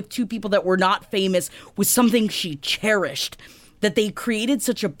hanging out with two people that were not famous was something she cherished. That they created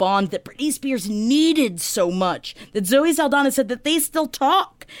such a bond that Britney Spears needed so much, that Zoe Saldana said that they still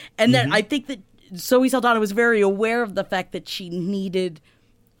talk. And that I think that Zoe Saldana was very aware of the fact that she needed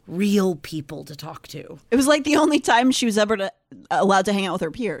real people to talk to. It was like the only time she was ever allowed to hang out with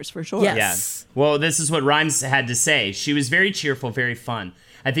her peers, for sure. Yes. Yeah. Well, this is what Rhimes had to say. She was very cheerful, very fun.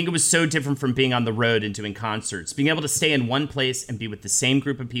 I think it was so different from being on the road and doing concerts. Being able to stay in one place and be with the same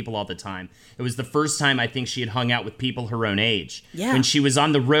group of people all the time. It was the first time I think she had hung out with people her own age. Yeah. When she was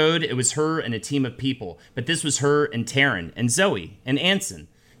on the road, it was her and a team of people. But this was her and Taryn and Zoe and Anson.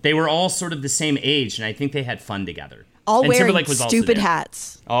 They were all sort of the same age, and I think they had fun together. All and wearing Timberlake was also stupid there.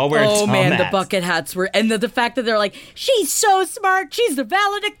 hats. All wearing Oh dumb man, the hats. bucket hats were, and the fact that they're like, she's so smart, she's the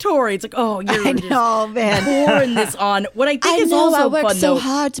valedictorian. It's like, oh, you're I know, man. pouring this on. What I think is also fun, though,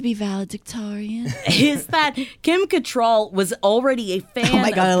 hard to be valedictorian. is that Kim Cattrall was already a fan. Oh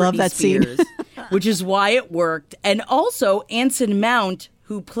my God, of I love Britney that scene. Spears, which is why it worked. And also, Anson Mount,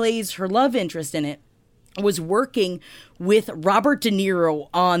 who plays her love interest in it, was working with Robert De Niro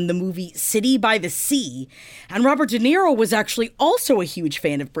on the movie City by the Sea. And Robert De Niro was actually also a huge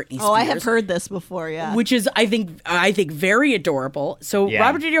fan of Britney Spears. Oh, I have heard this before, yeah. Which is, I think very adorable. So Yeah.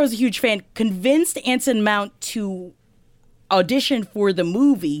 Robert De Niro was a huge fan, convinced Anson Mount to audition for the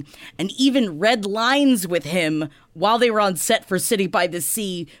movie, and even read lines with him while they were on set for City by the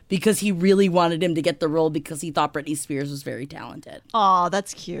Sea, because he really wanted him to get the role, because he thought Britney Spears was very talented. Oh,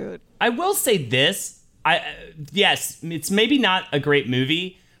 that's cute. I will say this. Yes, it's maybe not a great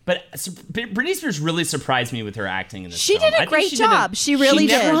movie, but Britney Spears really surprised me with her acting in this She film. did a great job. She really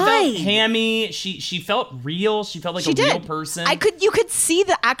She never did. felt hammy. She felt real. She felt like She a real did. person. You could see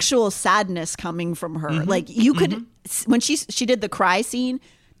the actual sadness coming from her. Like you could, when she did the cry scene,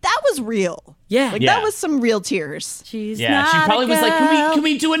 that was real. Yeah. Like Yeah. that was some real tears. She's Yeah, she not probably a was like, girl. can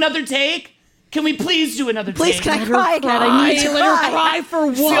we do another take? Can we please do another Please, take? can I cry again? I need to Let her cry. cry for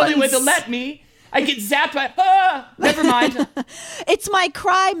once. It's the only way to let me. I get zapped by, never mind. It's my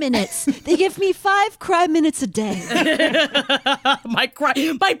cry minutes. They give me 5 cry minutes a day. my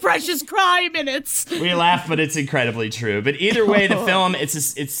precious cry minutes. We laugh, but it's incredibly true. But either way, the film, it's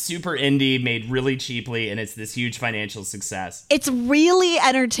super indie, made really cheaply, and it's this huge financial success. It's really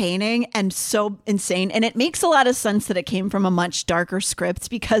entertaining and so insane. And it makes a lot of sense that it came from a much darker script,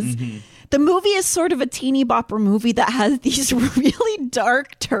 because the movie is sort of a teeny bopper movie that has these really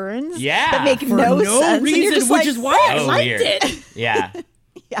dark turns that make For no no sense. And you're reason, just which like, is why I Oh, liked weird. it. Yeah.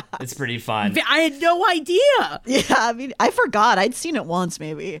 Yeah. It's pretty fun. I had no idea. Yeah, I mean, I forgot. I'd seen it once,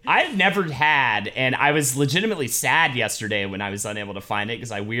 maybe. I've never had, and I was legitimately sad yesterday when I was unable to find it,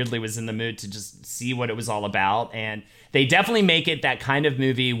 because I weirdly was in the mood to just see what it was all about. And they definitely make it that kind of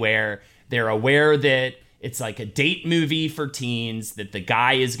movie where they're aware that it's like a date movie for teens that the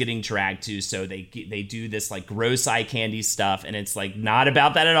guy is getting dragged to, so they do this like gross eye candy stuff, and it's like not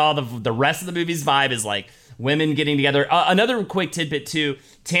about that at all. The rest of the movie's vibe is like women getting together. Another quick tidbit too,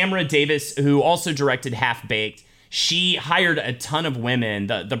 Tamara Davis, who also directed Half Baked, she hired a ton of women.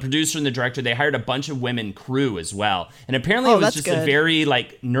 The producer and the director, they hired a bunch of women crew as well. And apparently it was that's just good. a very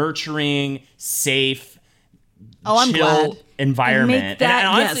like nurturing, safe, I'm chill glad. environment. Make that- and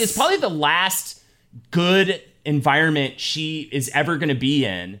honestly, yes. it's probably the last good environment she is ever going to be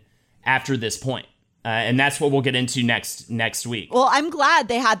in after this point. And that's what we'll get into next week. Well, I'm glad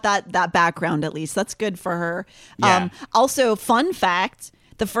they had that background at least. That's good for her. Yeah. Also, fun fact,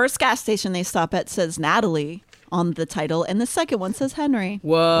 the first gas station they stop at says Natalie on the title, and the second one says Henry.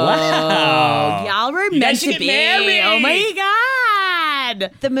 Whoa. Wow. Y'all were You meant guys to should get be. married. Oh my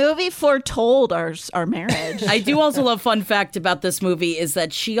God. The movie foretold our marriage. I do also love fun fact about this movie is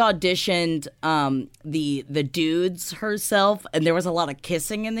that she auditioned the dudes herself, and there was a lot of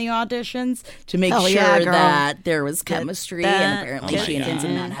kissing in the auditions to make sure that there was chemistry, and apparently she and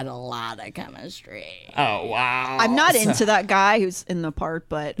Vincent Mann had a lot of chemistry. Oh, wow. I'm not into that guy who's in the part,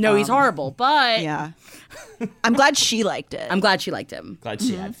 but No, he's horrible, but yeah. I'm glad she liked it. I'm glad she liked him. Glad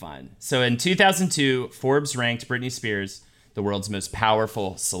she had fun. So in 2002, Forbes ranked Britney Spears the world's most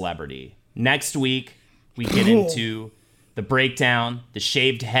powerful celebrity. Next week, we get into the breakdown, the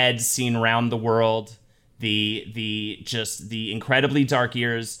shaved heads seen around the world, the incredibly dark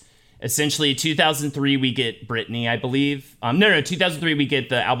years. Essentially, 2003, we get Britney, I believe. 2003, we get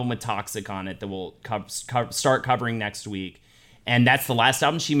the album with Toxic on it that we'll start covering next week. And that's the last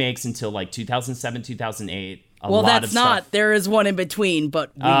album she makes until like 2007, 2008. Well, that's not. There is one in between,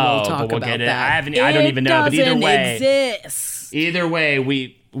 but we will talk about that. I don't even know, but either way, exist. Either way,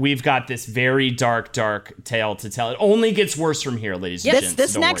 we've got this very dark tale to tell. It only gets worse from here, ladies and gents.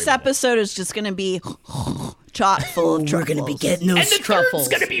 This next episode is just going to be chock full of truffles. We're going to be getting those and the truffles. third's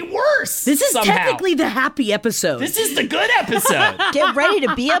going to be worse. This is somehow. technically the happy episode. This is the good episode. Get ready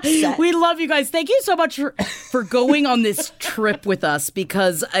to be upset. We love you guys. Thank you so much for going on this trip with us,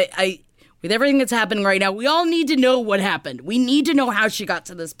 because I with everything that's happening right now, we all need to know what happened. We need to know how she got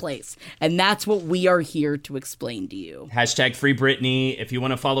to this place. And that's what we are here to explain to you. # Free Britney. If you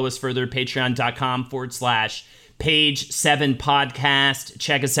want to follow us further, patreon.com/page7podcast.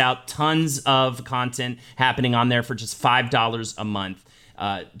 Check us out. Tons of content happening on there for just $5 a month.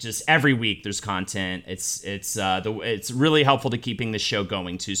 Just every week there's content. It's really helpful to keeping the show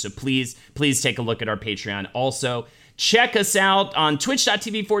going too. So please take a look at our Patreon. Also, check us out on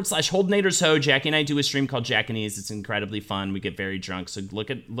twitch.tv/HoldenatorsHo. Jackie and I do a stream called Jackanese. It's incredibly fun. We get very drunk. So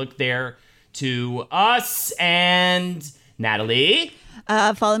look there to us. And Natalie.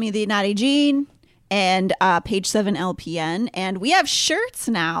 Follow me, the Natty Jean, and page 7 LPN. And we have shirts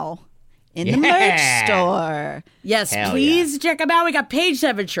now in the merch store. Yes, please check them out. We got page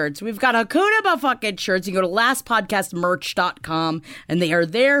 7 shirts. We've got Hakuna Bufucking shirts. You go to lastpodcastmerch.com, and they are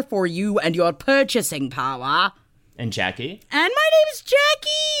there for you and your purchasing power. And Jackie. And my name is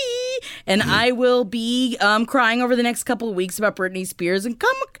Jackie. And I will be crying over the next couple of weeks about Britney Spears. And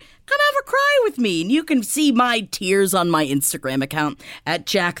come have a cry with me. And you can see my tears on my Instagram account at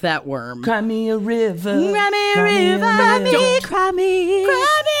 @JackThatWorm. Cry me a river. Cry me a river. Cry me, cry me.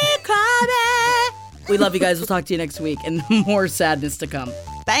 Cry me, cry me. We love you guys. We'll talk to you next week. And more sadness to come.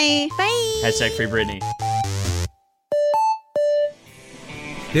 Bye. Bye. # Free Britney.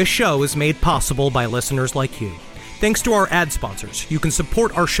 This show is made possible by listeners like you. Thanks to our ad sponsors, you can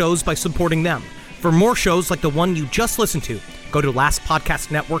support our shows by supporting them. For more shows like the one you just listened to, go to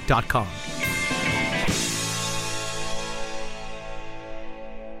lastpodcastnetwork.com.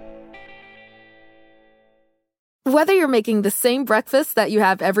 Whether you're making the same breakfast that you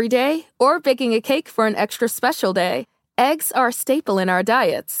have every day or baking a cake for an extra special day, eggs are a staple in our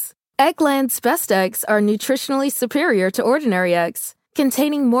diets. Eggland's Best Eggs are nutritionally superior to ordinary eggs,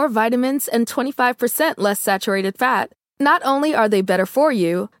 containing more vitamins and 25% less saturated fat. Not only are they better for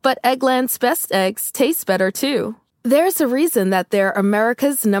you, but Eggland's Best Eggs taste better too. There's a reason that they're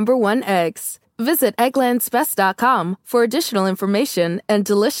America's #1 eggs. Visit egglandsbest.com for additional information and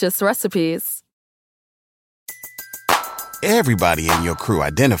delicious recipes. Everybody in your crew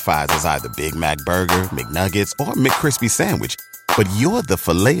identifies as either Big Mac Burger, McNuggets, or McCrispy Sandwich. But you're the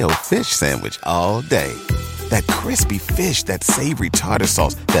Filet-O-Fish Sandwich all day. That crispy fish, that savory tartar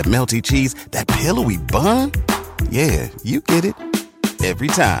sauce, that melty cheese, that pillowy bun. Yeah, you get it. Every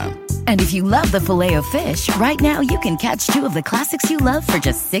time. And if you love the Filet-O-Fish, right now you can catch 2 of the classics you love for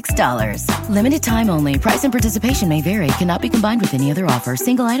just $6. Limited time only. Price and participation may vary. Cannot be combined with any other offer.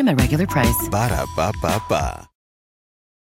 Single item at regular price. Ba-da-ba-ba-ba.